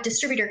lot of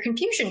distributor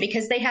confusion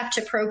because they have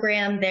to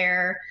program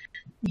their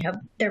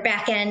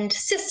back end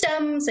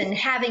systems, and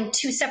having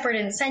two separate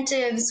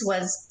incentives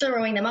was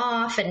throwing them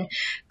off and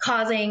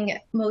causing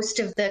most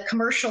of the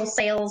commercial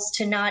sales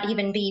to not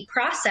even be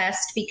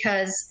processed,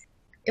 because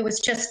it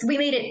was just,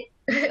 we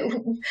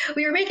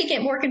were making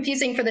it more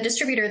confusing for the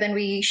distributor than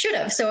we should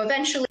have. So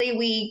eventually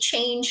we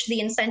changed the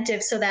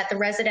incentive so that the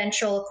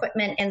residential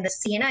equipment and the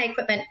C&I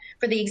equipment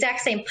for the exact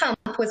same pump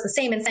was the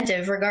same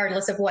incentive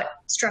regardless of what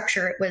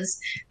structure it was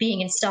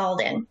being installed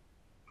in.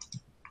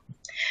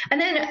 And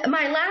then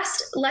my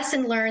last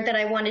lesson learned that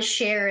I want to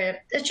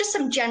share is just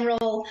some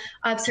general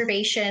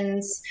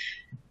observations.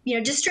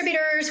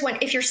 Distributors,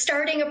 if you're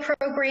starting a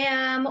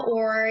program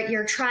or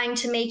you're trying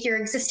to make your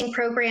existing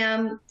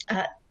program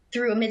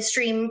through a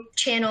midstream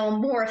channel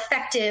more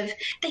effective,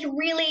 they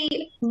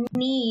really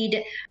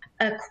need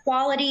a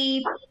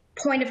quality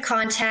point of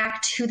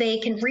contact who they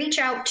can reach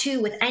out to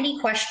with any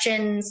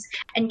questions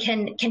and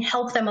can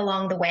help them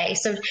along the way.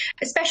 So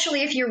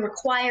especially if you're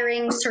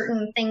requiring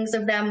certain things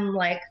of them,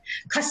 like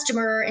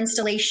customer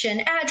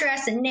installation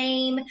address and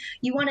name,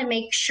 you want to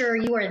make sure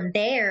you are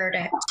there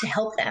to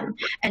help them,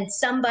 and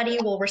somebody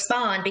will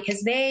respond,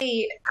 because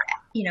they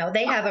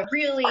have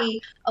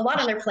a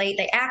lot on their plate.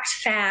 They act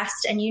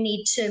fast, and you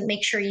need to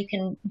make sure you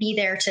can be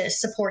there to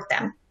support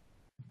them.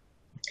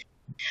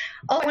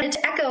 I wanted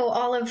to echo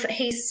all of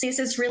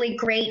Jesus's really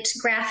great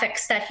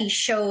graphics that he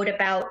showed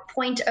about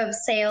point of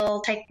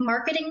sale type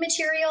marketing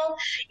material.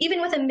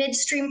 Even with a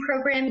midstream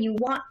program, you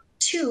want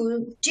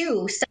to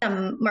do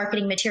some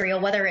marketing material,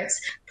 whether it's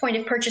point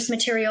of purchase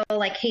material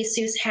like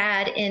Jesus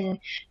had in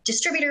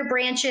distributor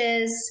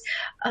branches.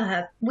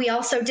 We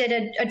also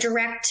did a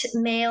direct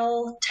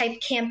mail type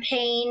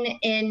campaign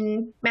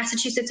in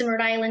Massachusetts and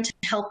Rhode Island to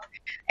help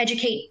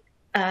educate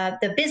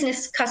the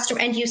business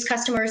end use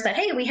customers that,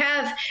 hey, we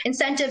have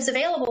incentives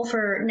available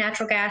for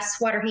natural gas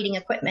water heating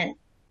equipment.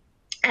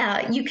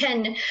 You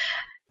can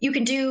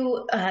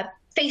do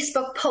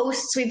Facebook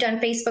posts. We've done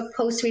Facebook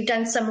posts. We've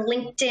done some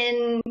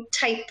LinkedIn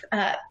type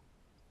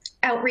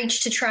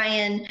outreach to try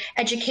and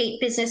educate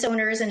business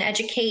owners and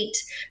educate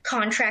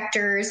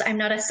contractors. I'm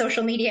not a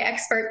social media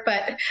expert,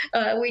 but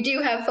we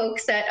do have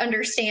folks that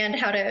understand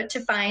how to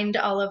find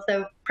all of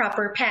the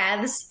proper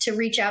paths to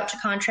reach out to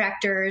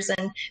contractors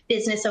and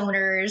business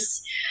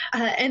owners.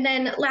 And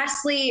then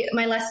lastly,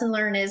 my lesson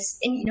learned is,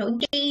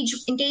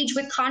 engage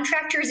with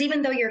contractors,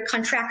 even though your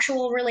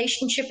contractual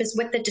relationship is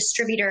with the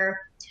distributor.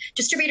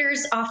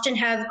 Distributors often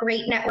have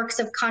great networks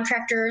of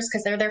contractors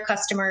because they're their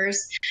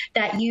customers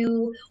that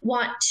you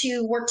want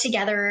to work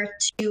together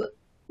to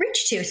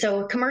reach to.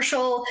 So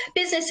commercial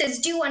businesses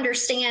do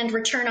understand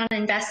return on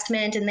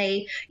investment, and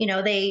they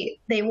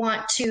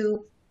want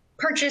to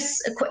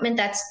purchase equipment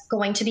that's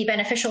going to be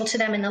beneficial to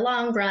them in the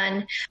long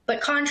run.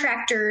 But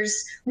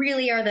contractors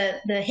really are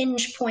the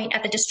hinge point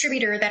at the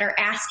distributor that are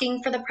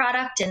asking for the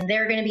product, and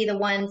they're going to be the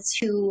ones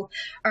who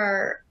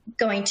are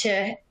going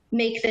to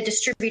make the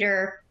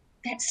distributor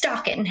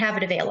stock it and have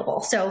it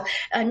available. So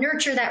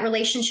nurture that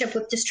relationship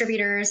with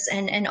distributors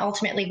and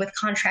ultimately with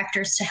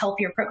contractors to help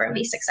your program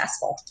be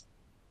successful.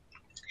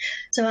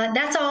 So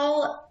that's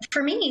all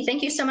for me.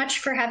 Thank you so much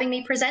for having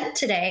me present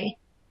today.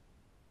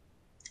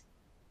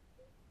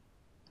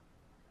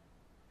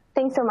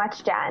 Thanks so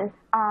much, Jen.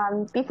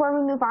 Before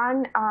we move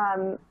on,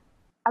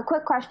 a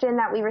quick question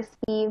that we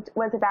received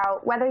was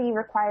about whether you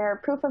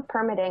require proof of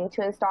permitting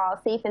to install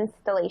safe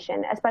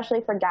installation,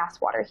 especially for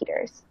gas water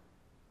heaters.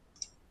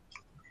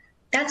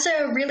 That's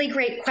a really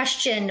great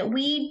question.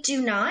 We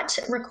do not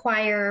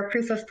require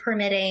proof of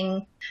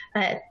permitting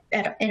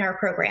in our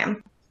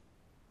program.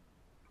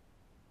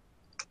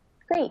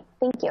 Great,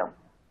 thank you.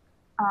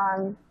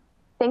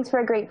 Thanks for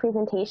a great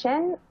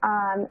presentation.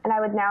 And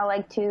I would now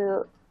like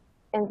to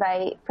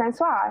invite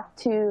Francois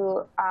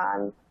to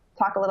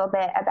talk a little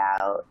bit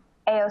about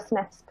A.O.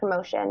 Smith's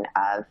promotion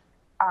of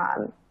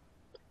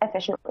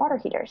efficient water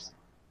heaters.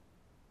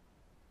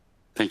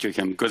 Thank you,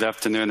 Kim. Good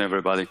afternoon,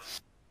 everybody.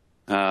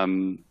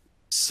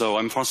 So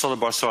I'm Francois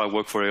Lebarceau. I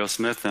work for A.O.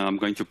 Smith, and I'm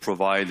going to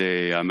provide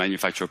a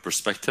manufacturer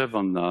perspective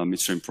on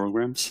midstream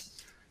programs,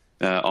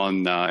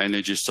 on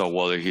Energy Star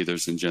water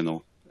heaters in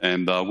general.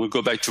 And we'll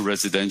go back to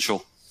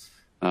residential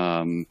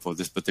for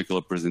this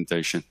particular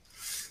presentation.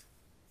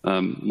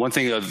 One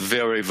thing that's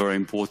very, very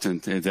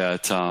important is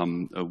that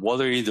the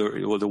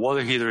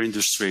water heater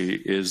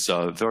industry is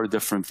very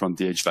different from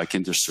the HVAC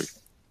industry.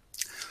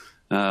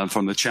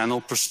 From the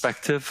channel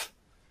perspective,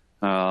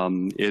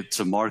 it's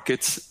a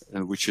market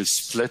which is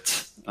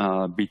split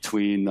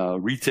between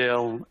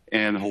retail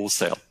and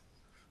wholesale,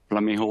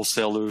 plumbing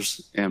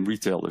wholesalers and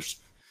retailers.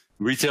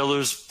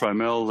 Retailers,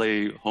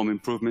 primarily home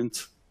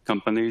improvement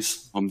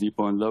companies, Home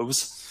Depot and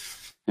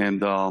Lowe's,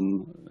 and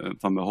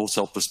from a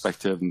wholesale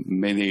perspective,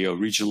 many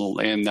regional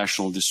and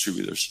national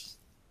distributors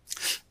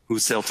who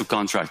sell to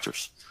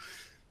contractors.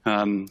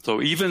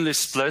 So evenly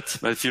split,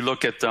 but if you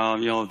look at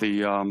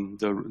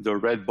the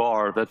red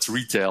bar, that's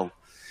retail.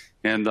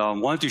 And I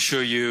wanted to show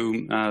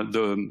you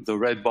the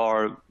red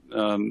bar,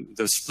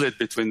 the split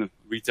between the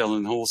retail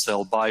and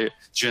wholesale by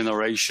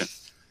generation.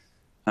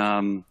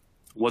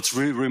 What's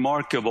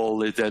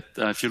remarkable is that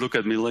if you look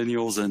at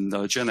millennials and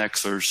Gen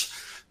Xers,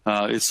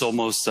 it's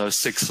almost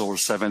 6 or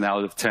 7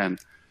 out of 10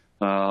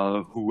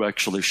 who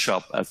actually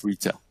shop at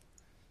retail.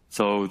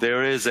 So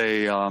there is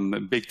a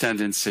big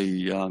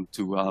tendency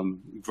to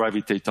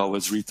gravitate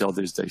towards retail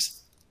these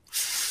days.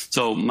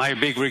 So my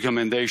big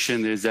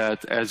recommendation is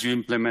that as you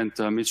implement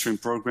midstream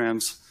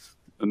programs,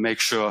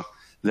 make sure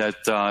that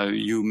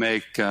you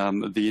make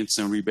the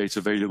instant rebates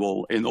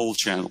available in all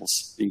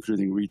channels,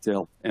 including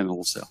retail and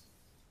wholesale.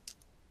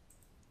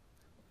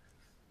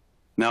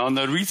 Now, on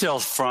the retail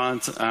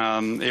front,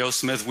 A.O.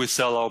 Smith, we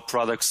sell our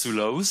products to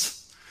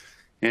Lowe's.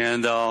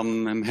 And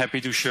I'm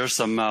happy to share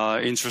some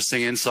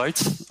interesting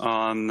insights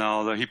on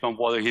the heat pump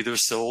water heater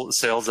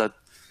sales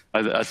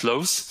at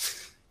Lowe's.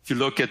 If you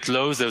look at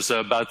Lowe's, there's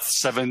about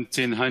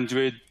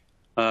 1,700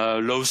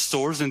 Lowe's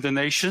stores in the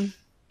nation.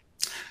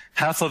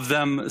 Half of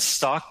them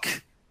stock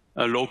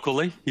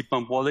locally heat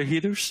pump water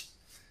heaters.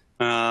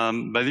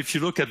 But if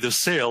you look at the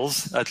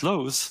sales at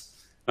Lowe's,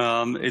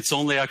 it's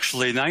only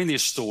actually 90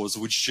 stores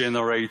which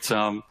generate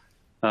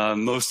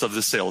most of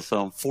the sales.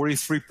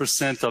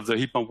 43% of the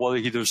heat pump water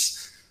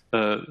heaters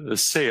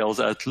sales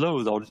at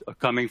Lowe's are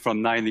coming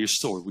from 90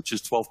 stores, which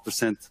is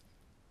 12%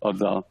 of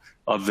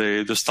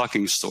the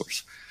stocking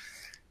stores.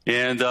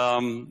 And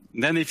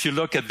then if you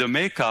look at the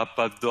makeup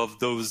of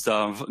those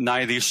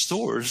 90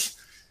 stores,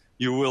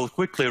 you will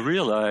quickly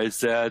realize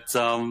that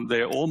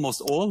they're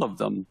almost all of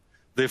them,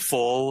 they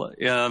fall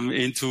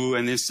into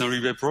an instant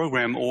rebate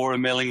program or a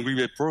mailing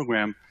rebate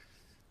program.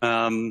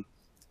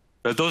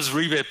 But those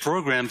rebate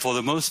programs, for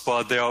the most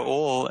part, they are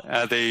all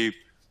at a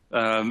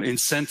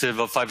incentive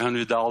of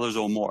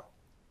 $500 or more.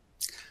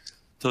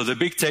 So the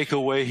big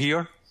takeaway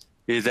here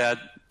is that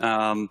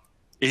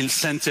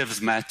incentives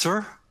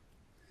matter,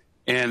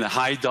 and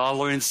high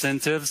dollar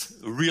incentives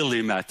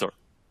really matter.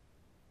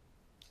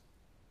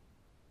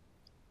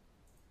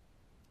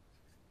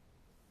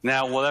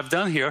 Now, what I've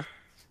done here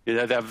is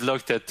that I've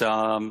looked at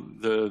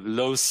the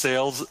Lowe's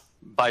sales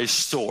by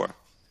store.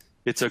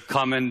 It's a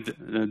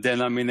common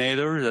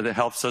denominator that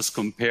helps us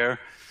compare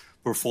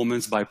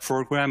performance by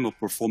program or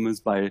performance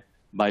by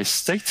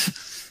state.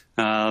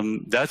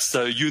 That's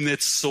the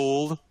units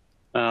sold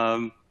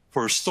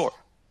per store.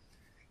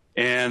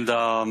 And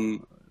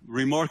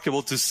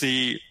remarkable to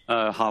see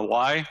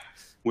Hawaii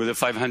with a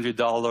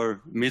 $500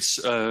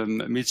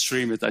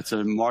 midstream, that's a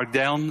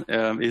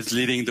markdown, is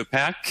leading the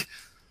pack,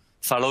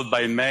 followed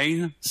by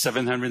Maine,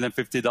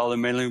 $750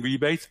 mailing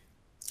rebate.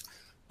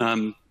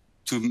 To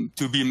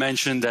be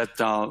mentioned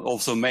that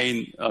also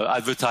Maine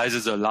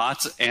advertises a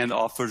lot and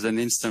offers an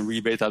instant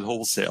rebate at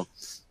wholesale.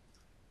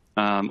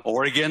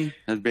 Oregon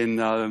has been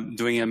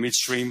doing a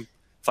midstream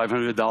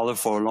 $500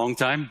 for a long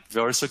time,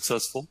 very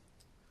successful.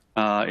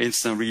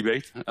 Instant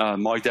rebate,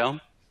 markdown.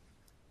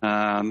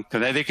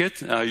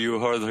 Connecticut, you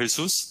heard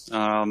Jesus,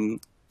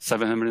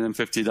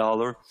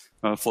 $750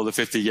 for the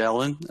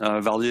 50-gallon,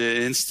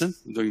 validated instant,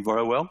 doing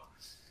very well.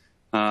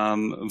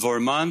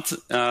 Vermont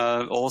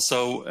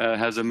also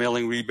has a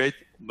mailing rebate,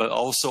 but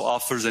also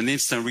offers an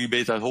instant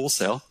rebate at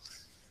wholesale.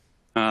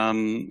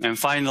 And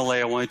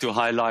finally, I wanted to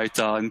highlight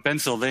in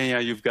Pennsylvania,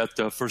 you've got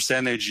First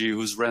Energy,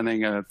 who's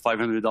running a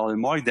 $500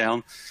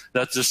 markdown.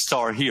 That's the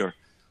star here.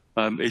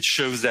 It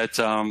shows that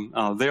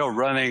they are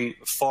running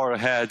far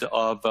ahead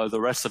of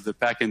the rest of the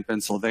pack in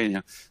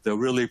Pennsylvania. They're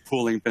really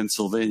pulling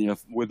Pennsylvania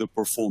with the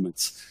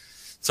performance.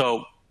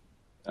 So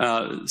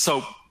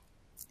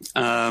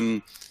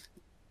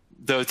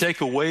the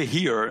takeaway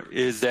here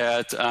is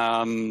that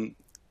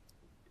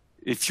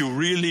if you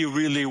really,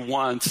 really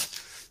want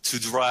to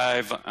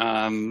drive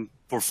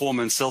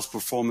performance, sales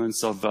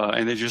performance of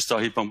Energy Star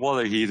heat pump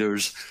water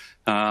heaters,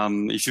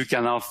 if you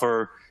can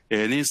offer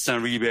an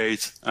instant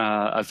rebate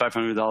at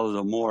 $500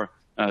 or more,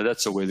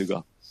 that's the way to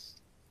go.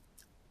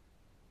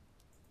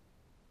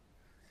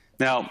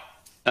 Now,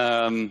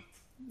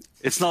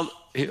 it's not,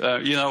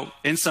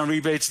 instant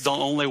rebates don't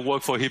only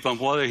work for heat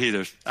pump water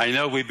heaters. I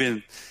know we've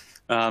been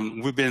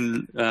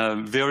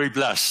very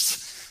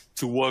blessed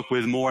to work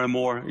with more and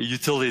more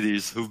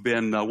utilities who've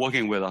been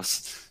working with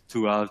us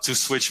to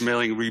switch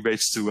mailing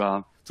rebates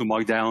to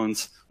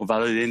markdowns or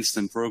validated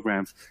instant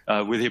programs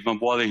with heat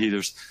pump water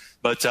heaters.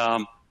 But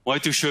I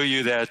wanted to show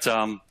you that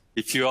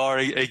if you are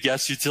a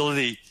gas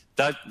utility,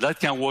 that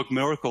can work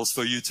miracles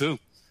for you too.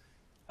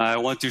 I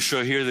want to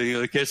show here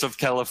the case of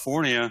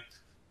California.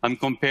 I'm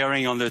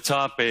comparing on the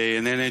top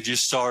an Energy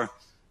Star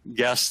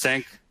gas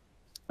tank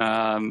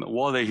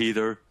water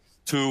heater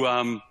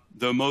to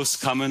the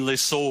most commonly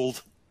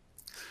sold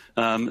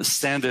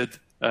standard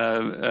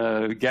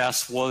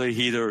gas water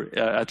heater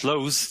at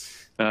Lowe's,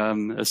 a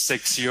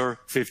 6-year,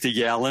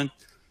 50-gallon.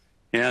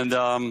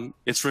 And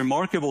it's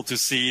remarkable to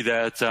see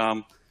that,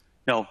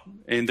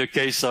 in the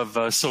case of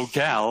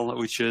SoCal,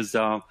 which is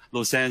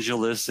Los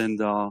Angeles and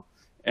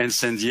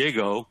San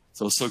Diego,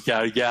 so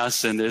SoCal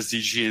Gas and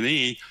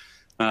SDG&E,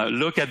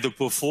 look at the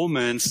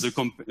performance,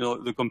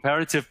 the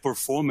comparative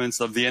performance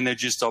of the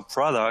Energy Star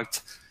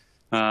product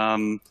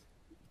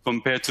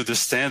compared to the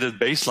standard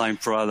baseline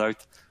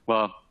product.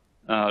 Well,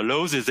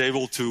 Lowe's is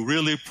able to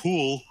really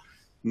pull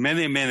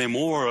many, many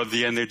more of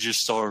the Energy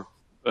Star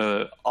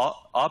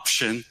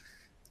option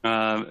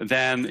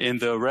than in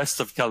the rest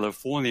of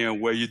California,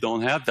 where you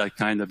don't have that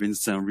kind of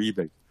instant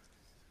rebate.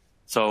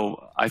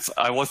 So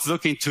I was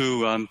looking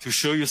to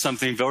show you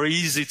something very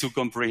easy to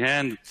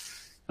comprehend.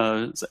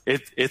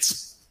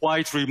 It's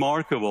quite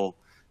remarkable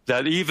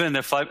that even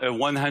a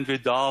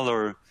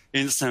 $100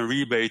 instant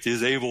rebate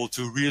is able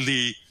to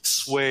really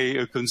sway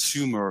a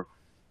consumer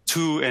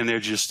to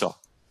Energy Star.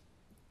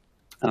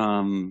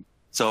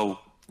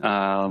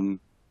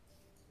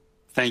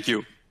 Thank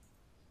you.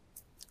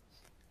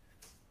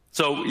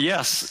 So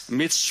yes,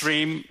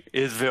 midstream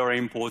is very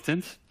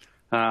important.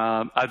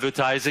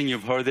 Advertising,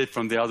 you've heard it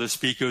from the other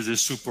speakers,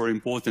 is super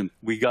important.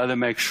 We got to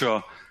make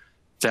sure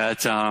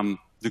that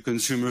the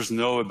consumers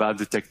know about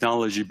the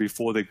technology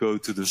before they go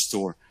to the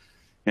store.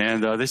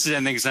 And this is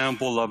an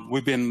example of,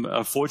 we've been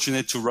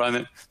fortunate to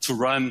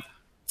run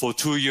for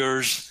 2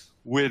 years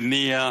with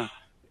NEA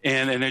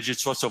and Energy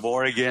Trust of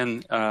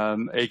Oregon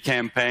a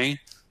campaign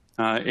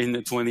in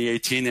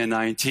 2018 and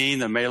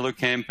 19, a mailer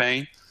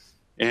campaign.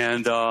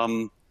 And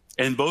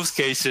in both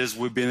cases,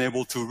 we've been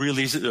able to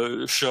really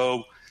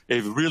show a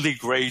really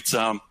great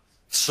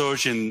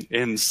surge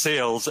in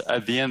sales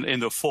at the end in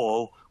the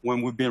fall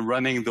when we've been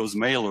running those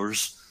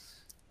mailers.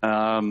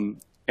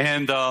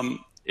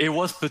 It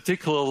was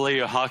particularly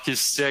a hockey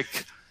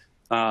stick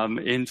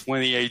in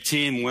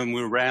 2018 when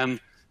we ran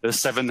the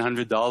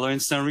 $700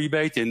 instant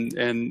rebate.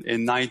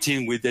 In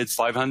 19, we did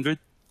 $500.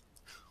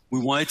 We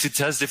wanted to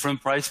test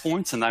different price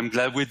points, and I'm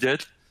glad we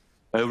did.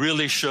 It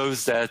really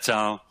shows that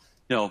a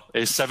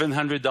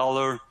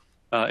 $700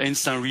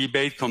 instant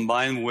rebate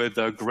combined with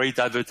a great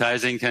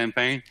advertising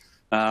campaign,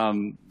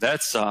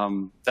 that's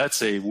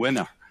a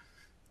winner.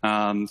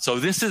 So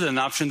this is an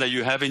option that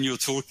you have in your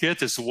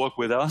toolkit, is to work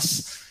with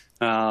us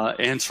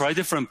and try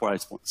different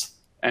price points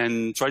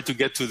and try to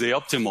get to the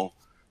optimal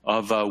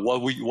of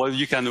what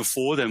you can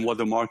afford and what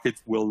the market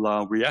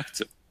will react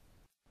to.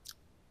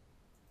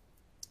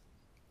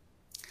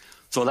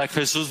 So like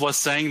Jesus was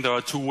saying, there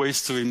are two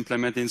ways to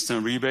implement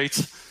instant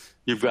rebates.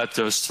 You've got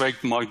a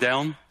straight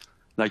markdown,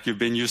 like you've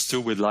been used to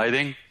with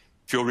lighting,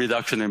 pure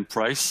reduction in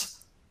price.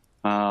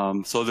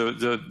 So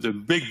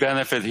the big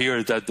benefit here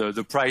is that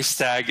the price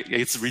tag,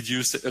 it's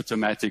reduced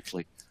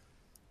automatically.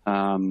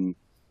 And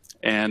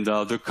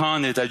the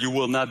con is that you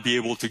will not be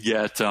able to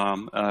get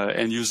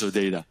end user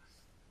data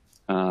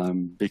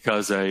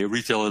because a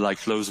retailer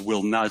like Lowe's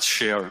will not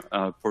share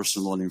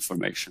personal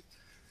information.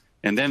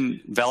 And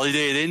then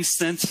validate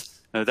instant,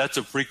 that's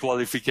a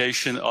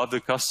pre-qualification of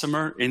the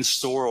customer in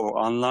store or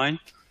online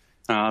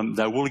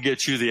that will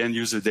get you the end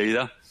user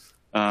data.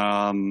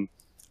 The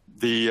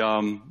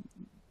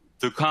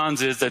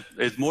cons is that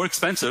it's more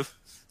expensive,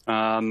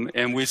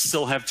 and we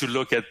still have to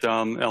look at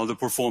the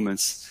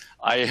performance.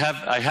 I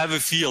have a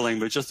feeling,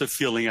 but just a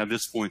feeling at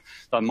this point,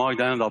 that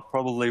markdowns are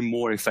probably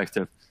more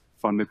effective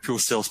from a pure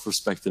sales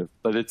perspective.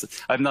 But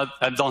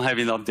I don't have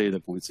enough data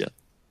points yet.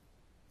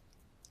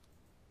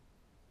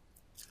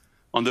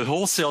 On the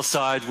wholesale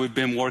side, we've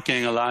been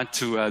working a lot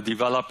to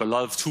develop a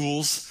lot of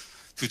tools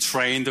to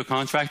train the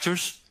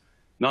contractors,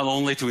 not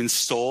only to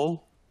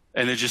install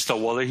Energy Star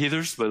water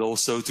heaters, but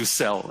also to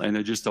sell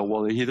Energy Star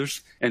water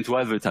heaters and to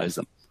advertise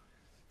them.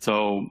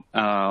 So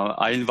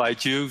I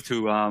invite you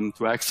to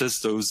access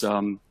those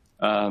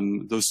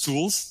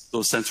tools,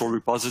 those central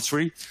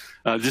repository,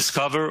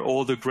 discover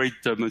all the great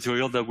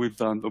material that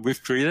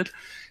we've created,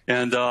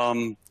 and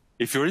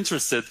if you're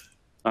interested,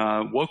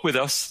 work with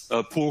us,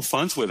 pool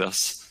funds with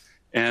us,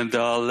 and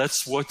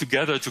let's work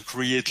together to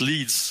create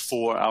leads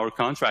for our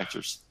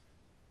contractors.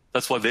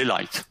 That's what they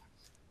like,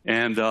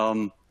 and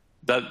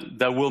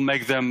that will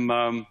make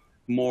them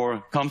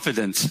more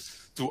confident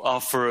to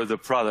offer the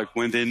product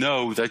when they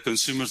know that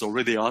consumers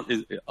already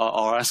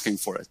are asking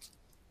for it.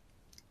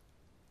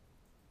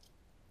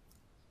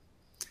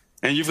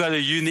 And you've got a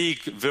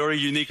unique, very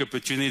unique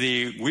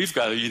opportunity. We've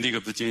got a unique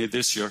opportunity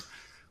this year,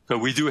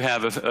 because we do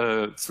have a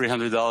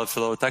 $300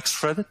 federal tax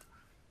credit.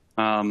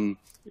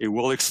 It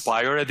will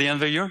expire at the end of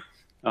the year.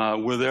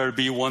 Will there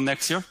be one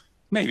next year?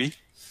 Maybe.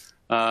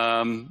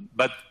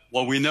 But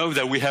well, we know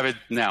that we have it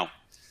now.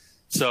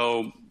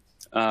 So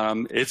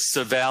it's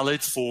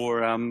valid for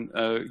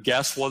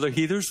gas water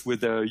heaters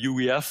with a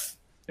UEF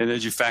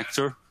energy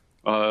factor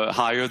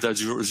higher than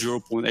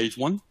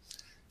 0.81.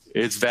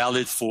 It's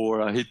valid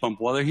for heat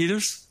pump water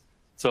heaters.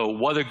 So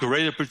what a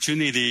great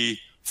opportunity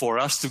for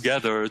us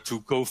together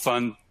to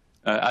co-fund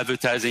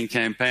advertising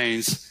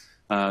campaigns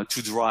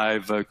to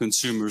drive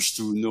consumers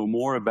to know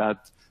more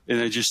about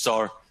Energy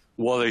Star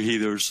water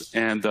heaters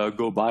and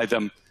go buy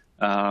them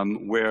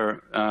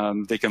where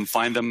they can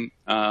find them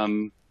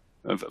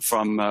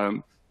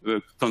from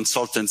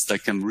consultants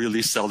that can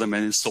really sell them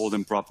and install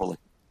them properly.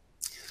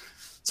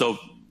 So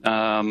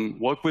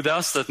work with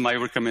us, that's my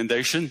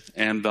recommendation,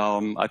 and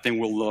I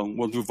think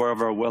we'll do very,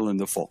 very well in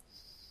the fall.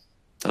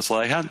 That's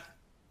what I had.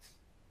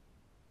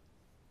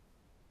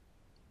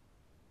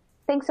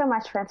 Thanks so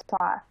much,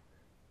 Francois.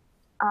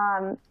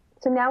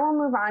 So now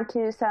we'll move on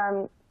to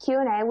some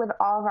Q&A with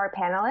all of our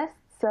panelists.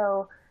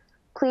 So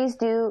please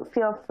do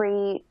feel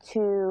free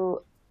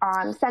to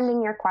send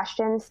in your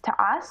questions to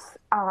us.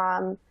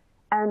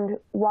 And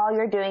while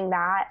you're doing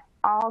that,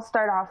 I'll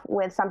start off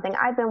with something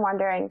I've been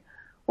wondering,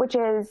 which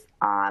is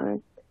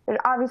there's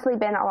obviously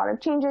been a lot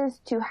of changes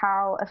to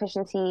how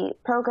efficiency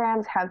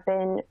programs have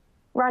been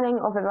running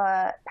over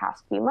the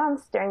past few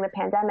months during the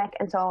pandemic.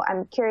 And so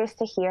I'm curious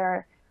to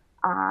hear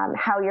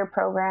how your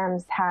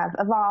programs have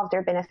evolved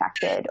or been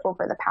affected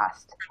over the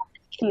past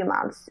few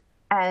months.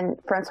 And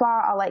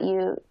Francois, I'll let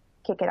you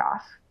kick it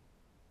off.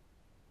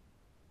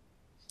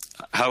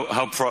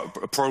 How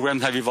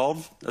programs have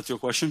evolved? That's your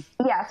question?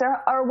 Yes,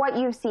 or what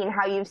you've seen,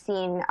 how you've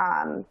seen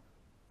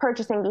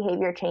purchasing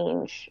behavior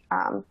change,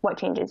 what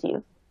changes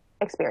you've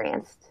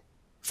experienced.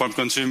 From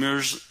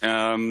consumers,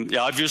 yeah,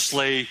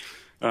 obviously,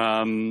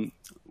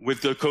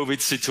 with the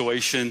COVID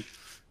situation,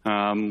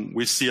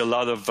 we see a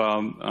lot of,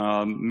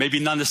 maybe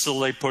not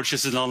necessarily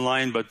purchases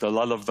online, but a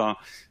lot of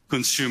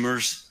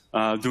consumers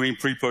doing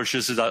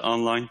pre-purchases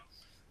online.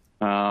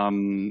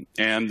 And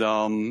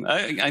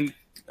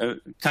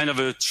kind of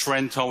a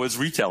trend towards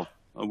retail,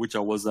 which I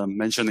was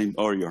mentioning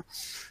earlier.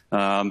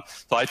 So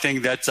I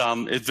think that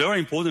it's very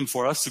important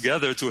for us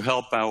together to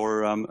help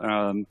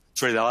our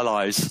trade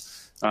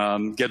allies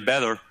get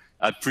better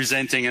at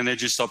presenting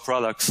Energy Star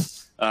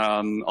products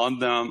on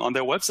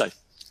their website,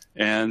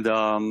 and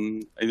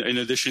in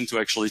addition to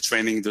actually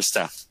training the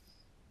staff.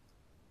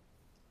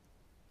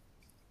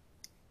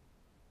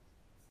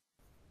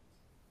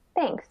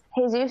 Thanks.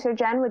 Jesus or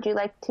Jen, would you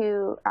like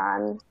to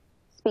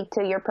speak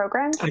to your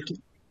program?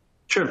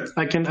 Sure,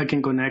 I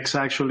can go next.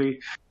 Actually,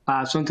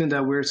 something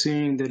that we're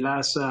seeing the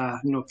last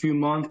few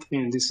months,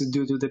 and this is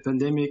due to the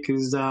pandemic,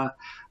 is that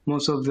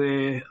most of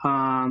the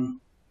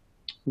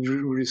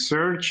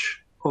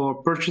research or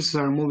purchases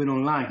are moving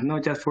online,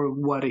 not just for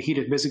water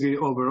heaters. Basically,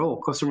 overall,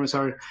 customers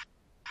are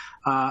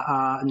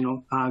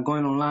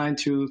going online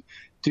to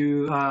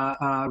do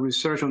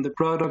research on the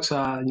products,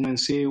 and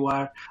see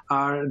what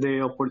are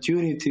the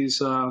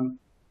opportunities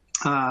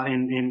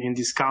and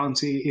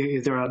discounts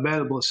if they're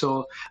available.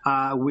 So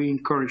we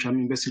encourage,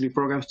 basically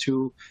programs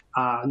to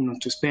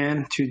to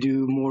spend, to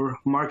do more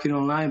marketing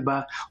online,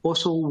 but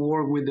also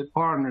work with the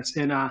partners.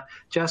 And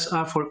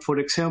for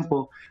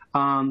example,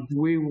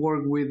 we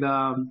work with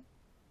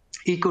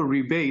Eco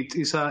Rebate.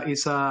 It's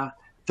a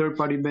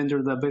third-party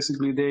vendor that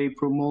basically they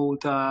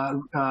promote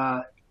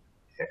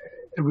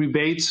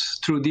rebates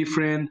through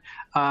different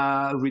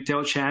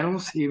retail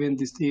channels, even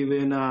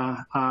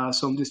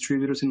some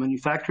distributors and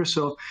manufacturers.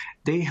 So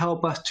they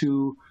help us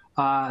to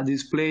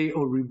display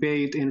or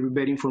rebate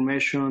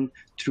information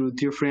through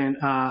different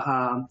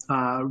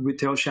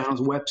retail channels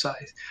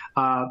websites.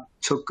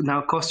 So now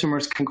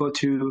customers can go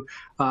to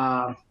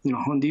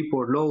Home Depot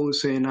or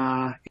Lowe's, and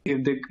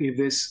if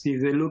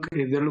they're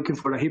looking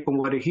for a heat pump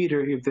water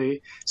heater, if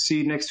they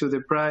see next to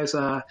the price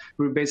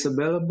rebates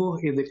available,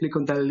 if they click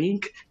on that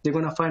link, they're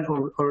going to find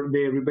or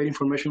the rebate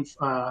information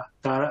that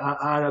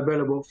are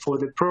available for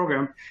the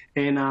program,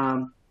 and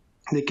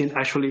they can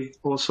actually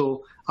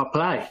also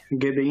apply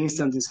and get the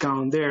instant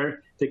discount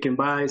there. They can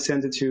buy,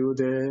 send it to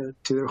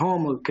their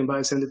home, or can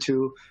buy, send it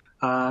to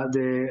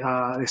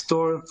the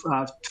store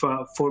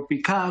for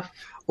pickup,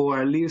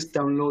 or at least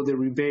download the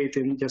rebate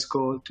and just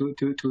go to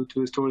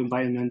the store and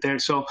buy them there.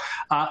 So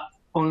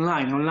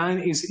online,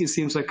 it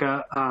seems like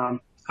our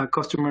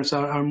customers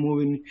are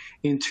moving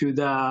into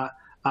the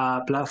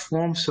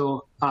platform.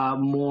 So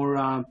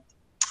more,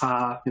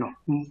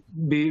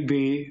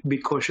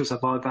 be cautious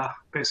about that,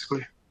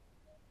 basically.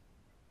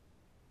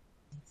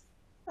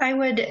 I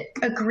would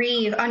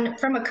agree.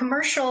 From a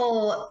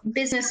commercial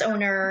business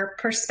owner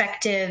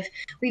perspective,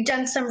 we've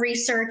done some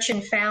research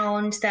and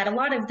found that a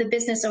lot of the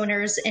business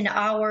owners in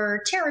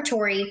our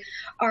territory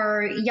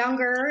are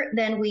younger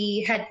than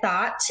we had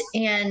thought,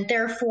 and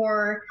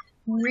therefore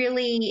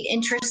really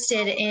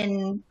interested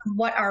in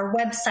what our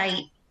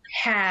website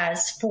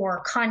has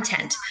for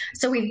content.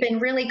 So we've been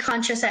really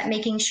conscious at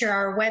making sure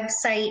our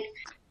website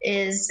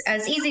is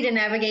as easy to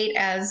navigate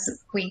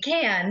as we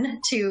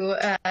can to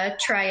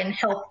try and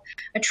help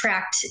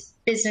attract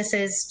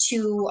businesses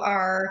to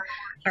our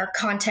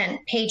content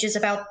pages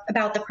about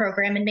the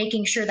program, and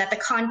making sure that the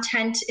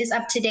content is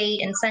up to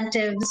date,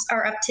 incentives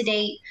are up to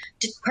date,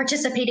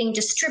 participating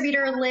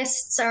distributor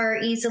lists are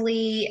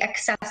easily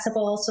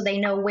accessible so they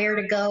know where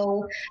to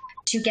go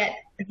to get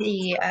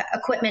the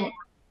equipment.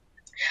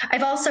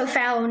 I've also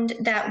found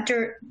that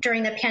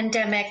during the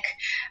pandemic,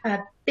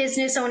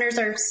 business owners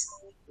are,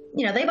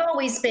 they've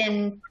always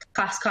been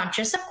cost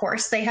conscious. Of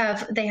course, they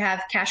have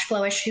cash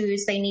flow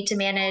issues they need to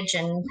manage,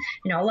 and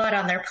a lot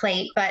on their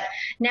plate. But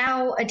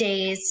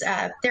nowadays,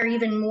 they're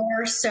even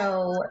more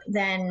so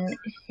than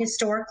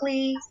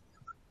historically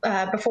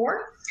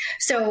before.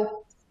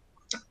 So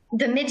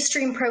the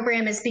midstream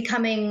program is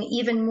becoming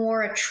even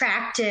more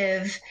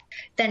attractive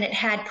than it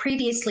had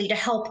previously to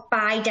help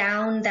buy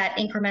down that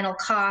incremental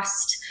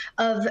cost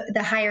of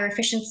the higher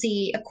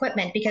efficiency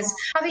equipment, because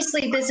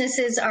obviously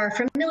businesses are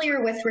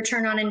familiar with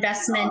return on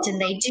investment, and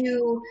they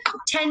do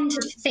tend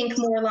to think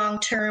more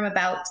long-term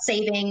about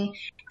saving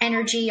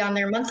energy on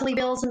their monthly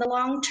bills in the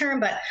long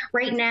term. But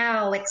right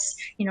now it's,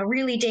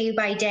 really day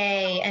by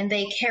day, and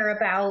they care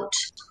about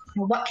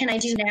what can I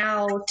do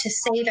now to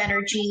save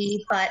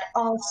energy, but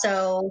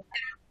also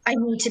I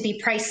need to be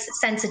price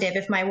sensitive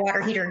if my water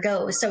heater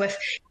goes. So if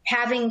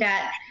having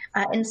that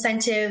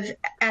incentive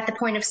at the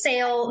point of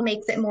sale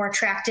makes it more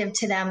attractive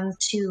to them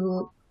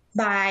to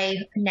buy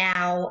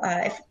now,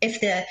 if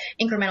the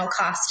incremental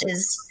cost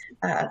is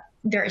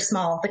very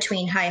small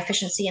between high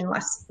efficiency and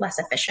less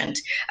efficient.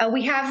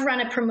 We have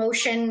run a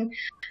promotion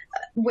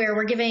where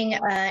we're giving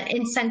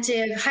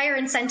higher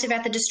incentive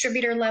at the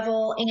distributor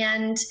level,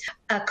 and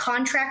a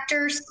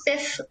contractor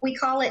spiff, we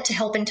call it, to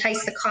help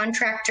entice the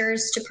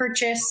contractors to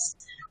purchase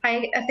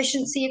high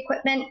efficiency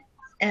equipment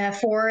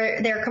for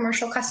their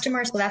commercial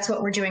customers. So that's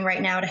what we're doing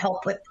right now to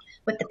help with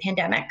the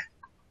pandemic.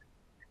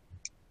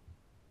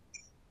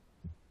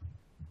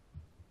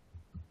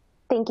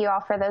 Thank you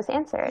all for those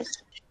answers.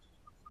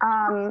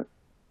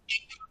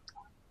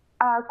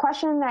 A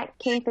question that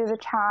came through the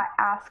chat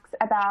asks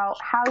about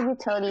how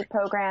utility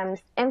programs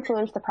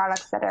influence the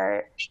products that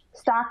are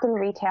stocked in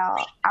retail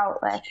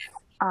outlets.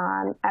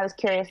 I was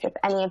curious if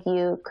any of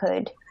you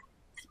could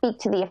speak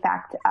to the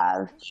effect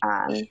of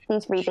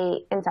these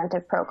rebate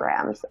incentive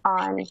programs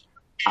on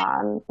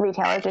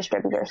retailer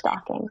distributor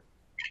stocking.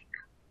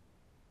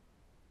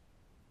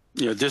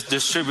 Yeah,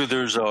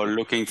 distributors are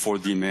looking for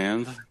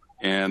demand,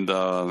 and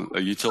a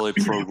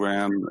utility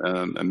program,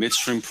 a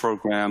midstream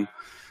program,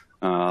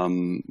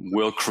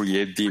 will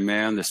create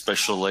demand,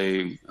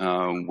 especially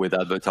with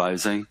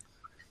advertising.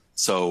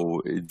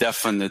 So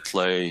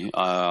definitely,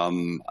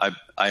 I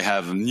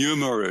have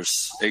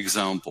numerous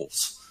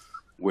examples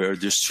where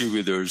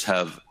distributors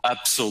have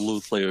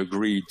absolutely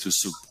agreed to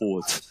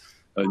support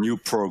a new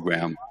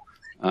program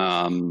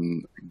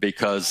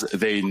because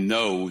they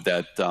know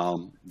that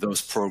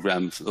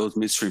those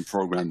midstream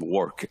programs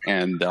work,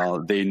 and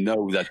they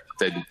know that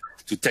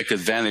to take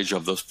advantage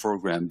of those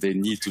programs, they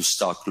need to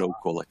stock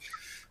locally.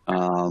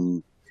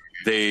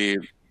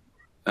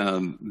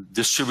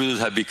 distributors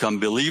have become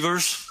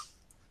believers,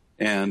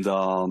 and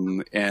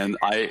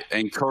I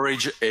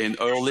encourage an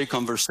early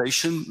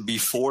conversation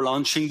before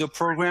launching the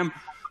program.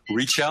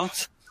 Reach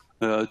out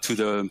to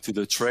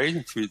the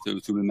trade, to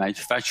the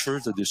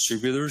manufacturers, the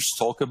distributors.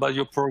 Talk about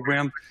your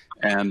program,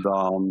 and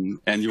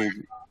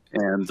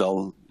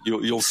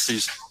you'll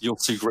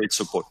see great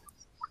support.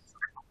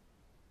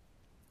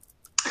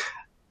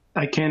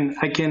 I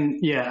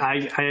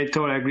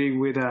totally agree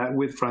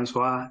with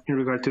Francois in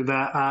regard to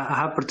that. I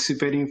have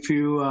participated in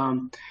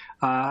few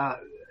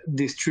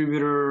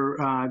distributor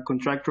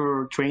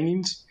contractor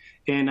trainings,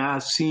 and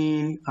I've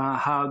seen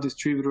how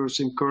distributors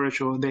encourage,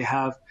 or they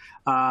have,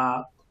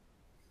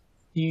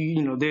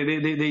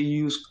 they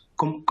use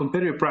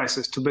competitive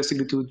prices to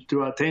basically to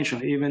draw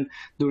attention. Even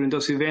during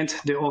those events,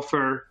 they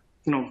offer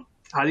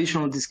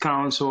additional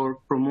discounts or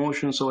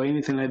promotions or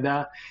anything like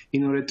that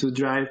in order to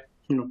drive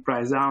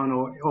price down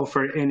or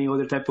offer any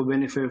other type of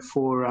benefit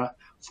for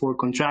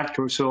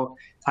contractors. So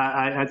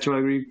I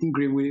totally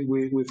agree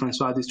with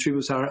Francois.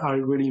 Distributors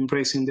are really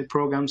embracing the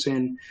programs,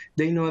 and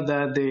they know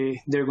that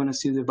they're going to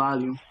see the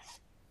value.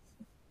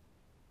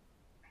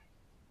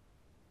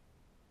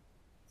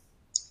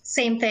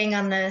 Same thing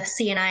on the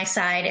C&I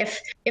side.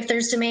 If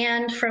there's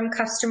demand from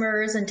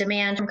customers and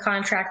demand from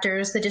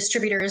contractors, the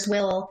distributors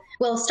will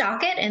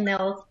stock it, and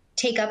they'll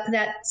take up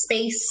that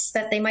space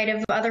that they might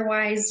have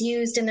otherwise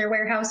used in their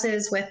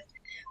warehouses with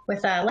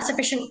less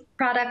efficient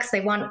products.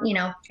 They want,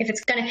 if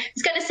it's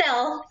gonna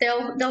sell,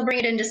 they'll bring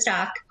it into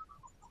stock.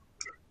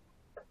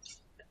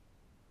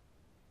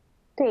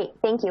 Great,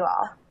 thank you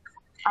all.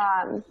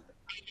 I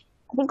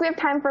think we have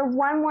time for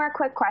one more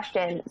quick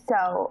question.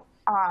 So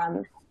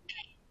I'll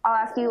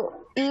ask you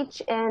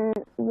each in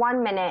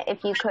 1 minute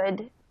if you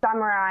could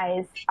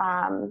summarize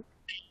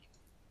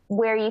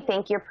where you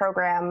think your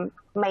program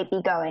might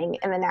be going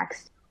in the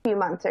next few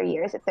months or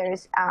years, if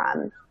there's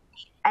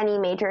any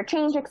major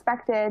change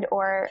expected,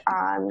 or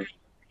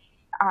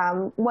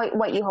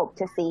what you hope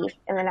to see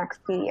in the next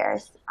few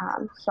years.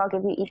 So I'll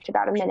give you each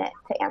about a minute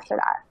to answer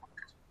that.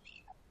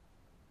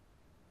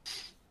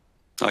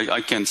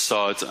 I can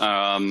start.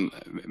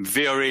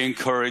 Very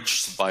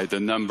encouraged by the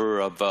number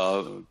of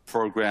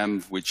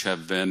programs which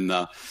have been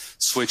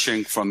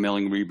switching from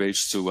milling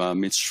rebates to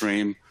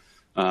midstream.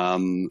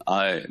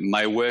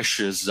 My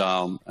wish is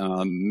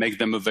make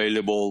them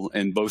available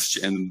in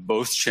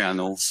both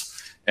channels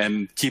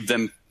and keep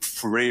them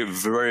very,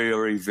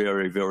 very,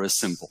 very, very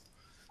simple.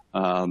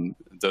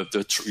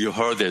 You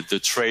heard it. The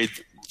trade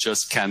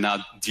just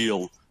cannot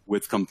deal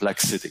with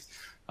complexity.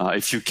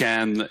 If you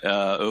can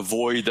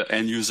avoid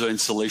end-user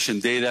installation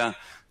data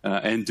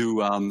and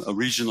do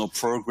regional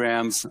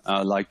programs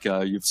like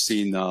you've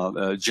seen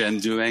Jen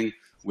doing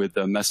with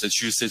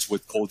Massachusetts,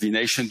 with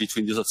coordination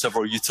between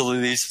several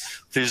utilities,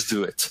 please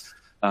do it.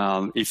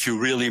 If you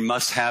really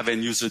must have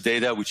end-user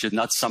data, which is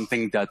not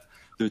something that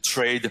the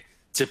trade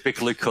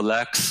typically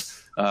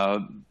collects,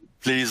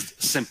 please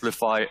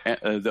simplify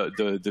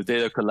the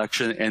data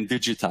collection and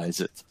digitize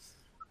it.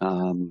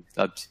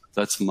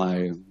 That's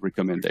my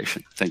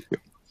recommendation. Thank you.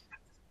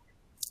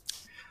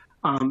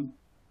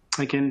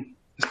 I can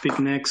speak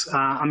next.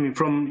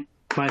 From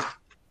my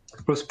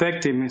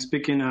perspective,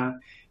 speaking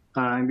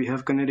on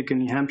behalf of Connecticut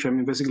and New Hampshire,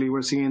 basically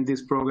we're seeing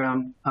this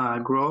program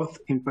growth,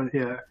 in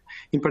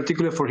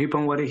particular for heat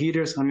pump water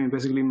heaters.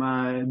 Basically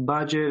my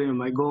budget and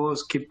my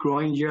goals keep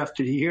growing year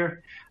after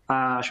year.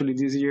 Actually,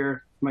 this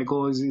year my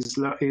goal is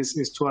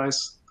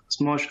twice as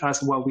much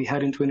as what we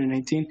had in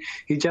 2019.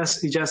 Heat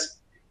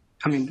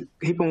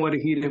pump water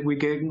heater, we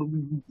get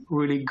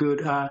really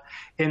good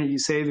energy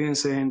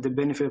savings, and the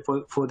benefit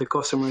for the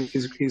customer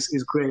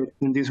is great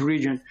in this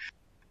region.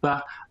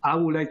 But I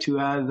would like to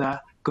add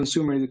that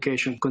consumer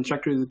education,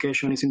 contractor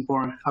education is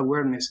important,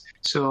 awareness.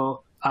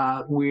 So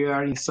we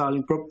are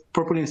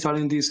properly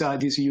installing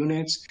these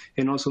units,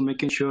 and also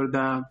making sure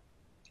that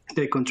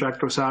the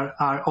contractors are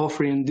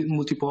offering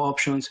multiple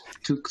options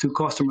to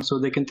customers, so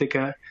they can take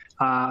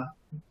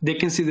they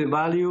can see the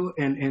value,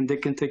 and they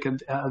can take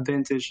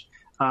advantage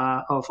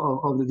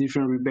of the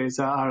different rebates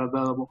that are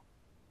available.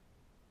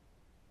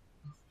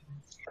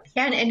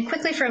 Yeah, and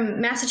quickly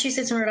from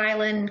Massachusetts and Rhode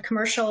Island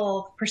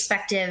commercial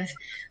perspective,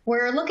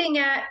 we're looking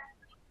at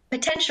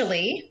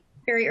potentially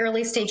very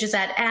early stages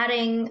at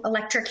adding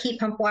electric heat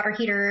pump water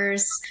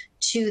heaters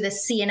to the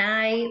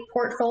C&I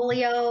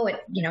portfolio.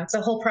 It's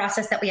a whole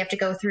process that we have to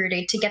go through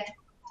to get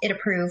it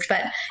approved,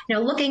 but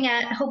looking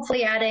at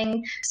hopefully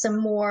adding some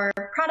more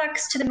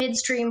products to the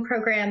midstream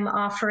program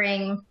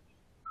offering,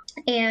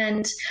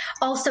 and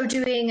also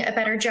doing a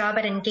better job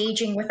at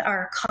engaging with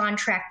our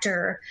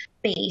contractor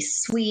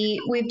base.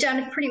 We've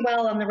done pretty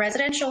well on the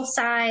residential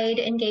side,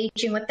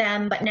 engaging with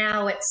them, but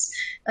now it's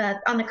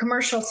on the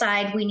commercial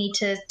side, we need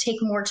to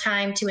take more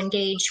time to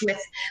engage with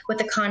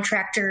the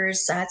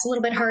contractors. It's a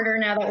little bit harder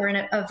now that we're in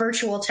a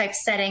virtual type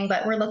setting,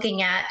 but we're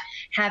looking at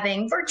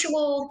having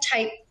virtual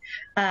type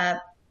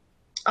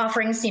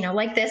offerings,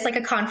 like this, like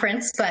a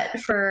conference, but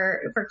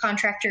for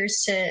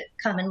contractors to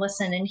come and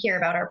listen and hear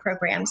about our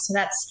programs. So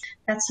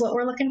that's what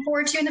we're looking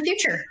forward to in the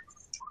future.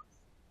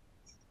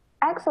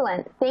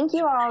 Excellent. Thank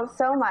you all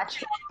so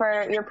much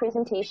for your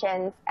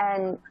presentations,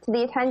 and to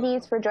the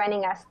attendees for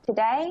joining us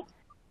today.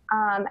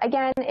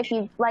 Again, if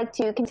you'd like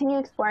to continue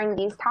exploring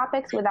these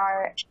topics with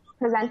our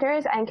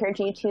presenters, I encourage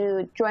you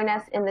to join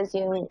us in the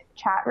Zoom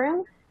chat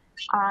room.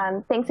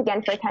 Thanks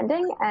again for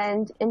attending,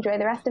 and enjoy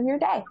the rest of your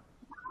day.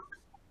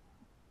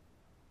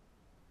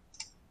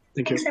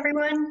 Thank you. Thanks,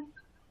 everyone.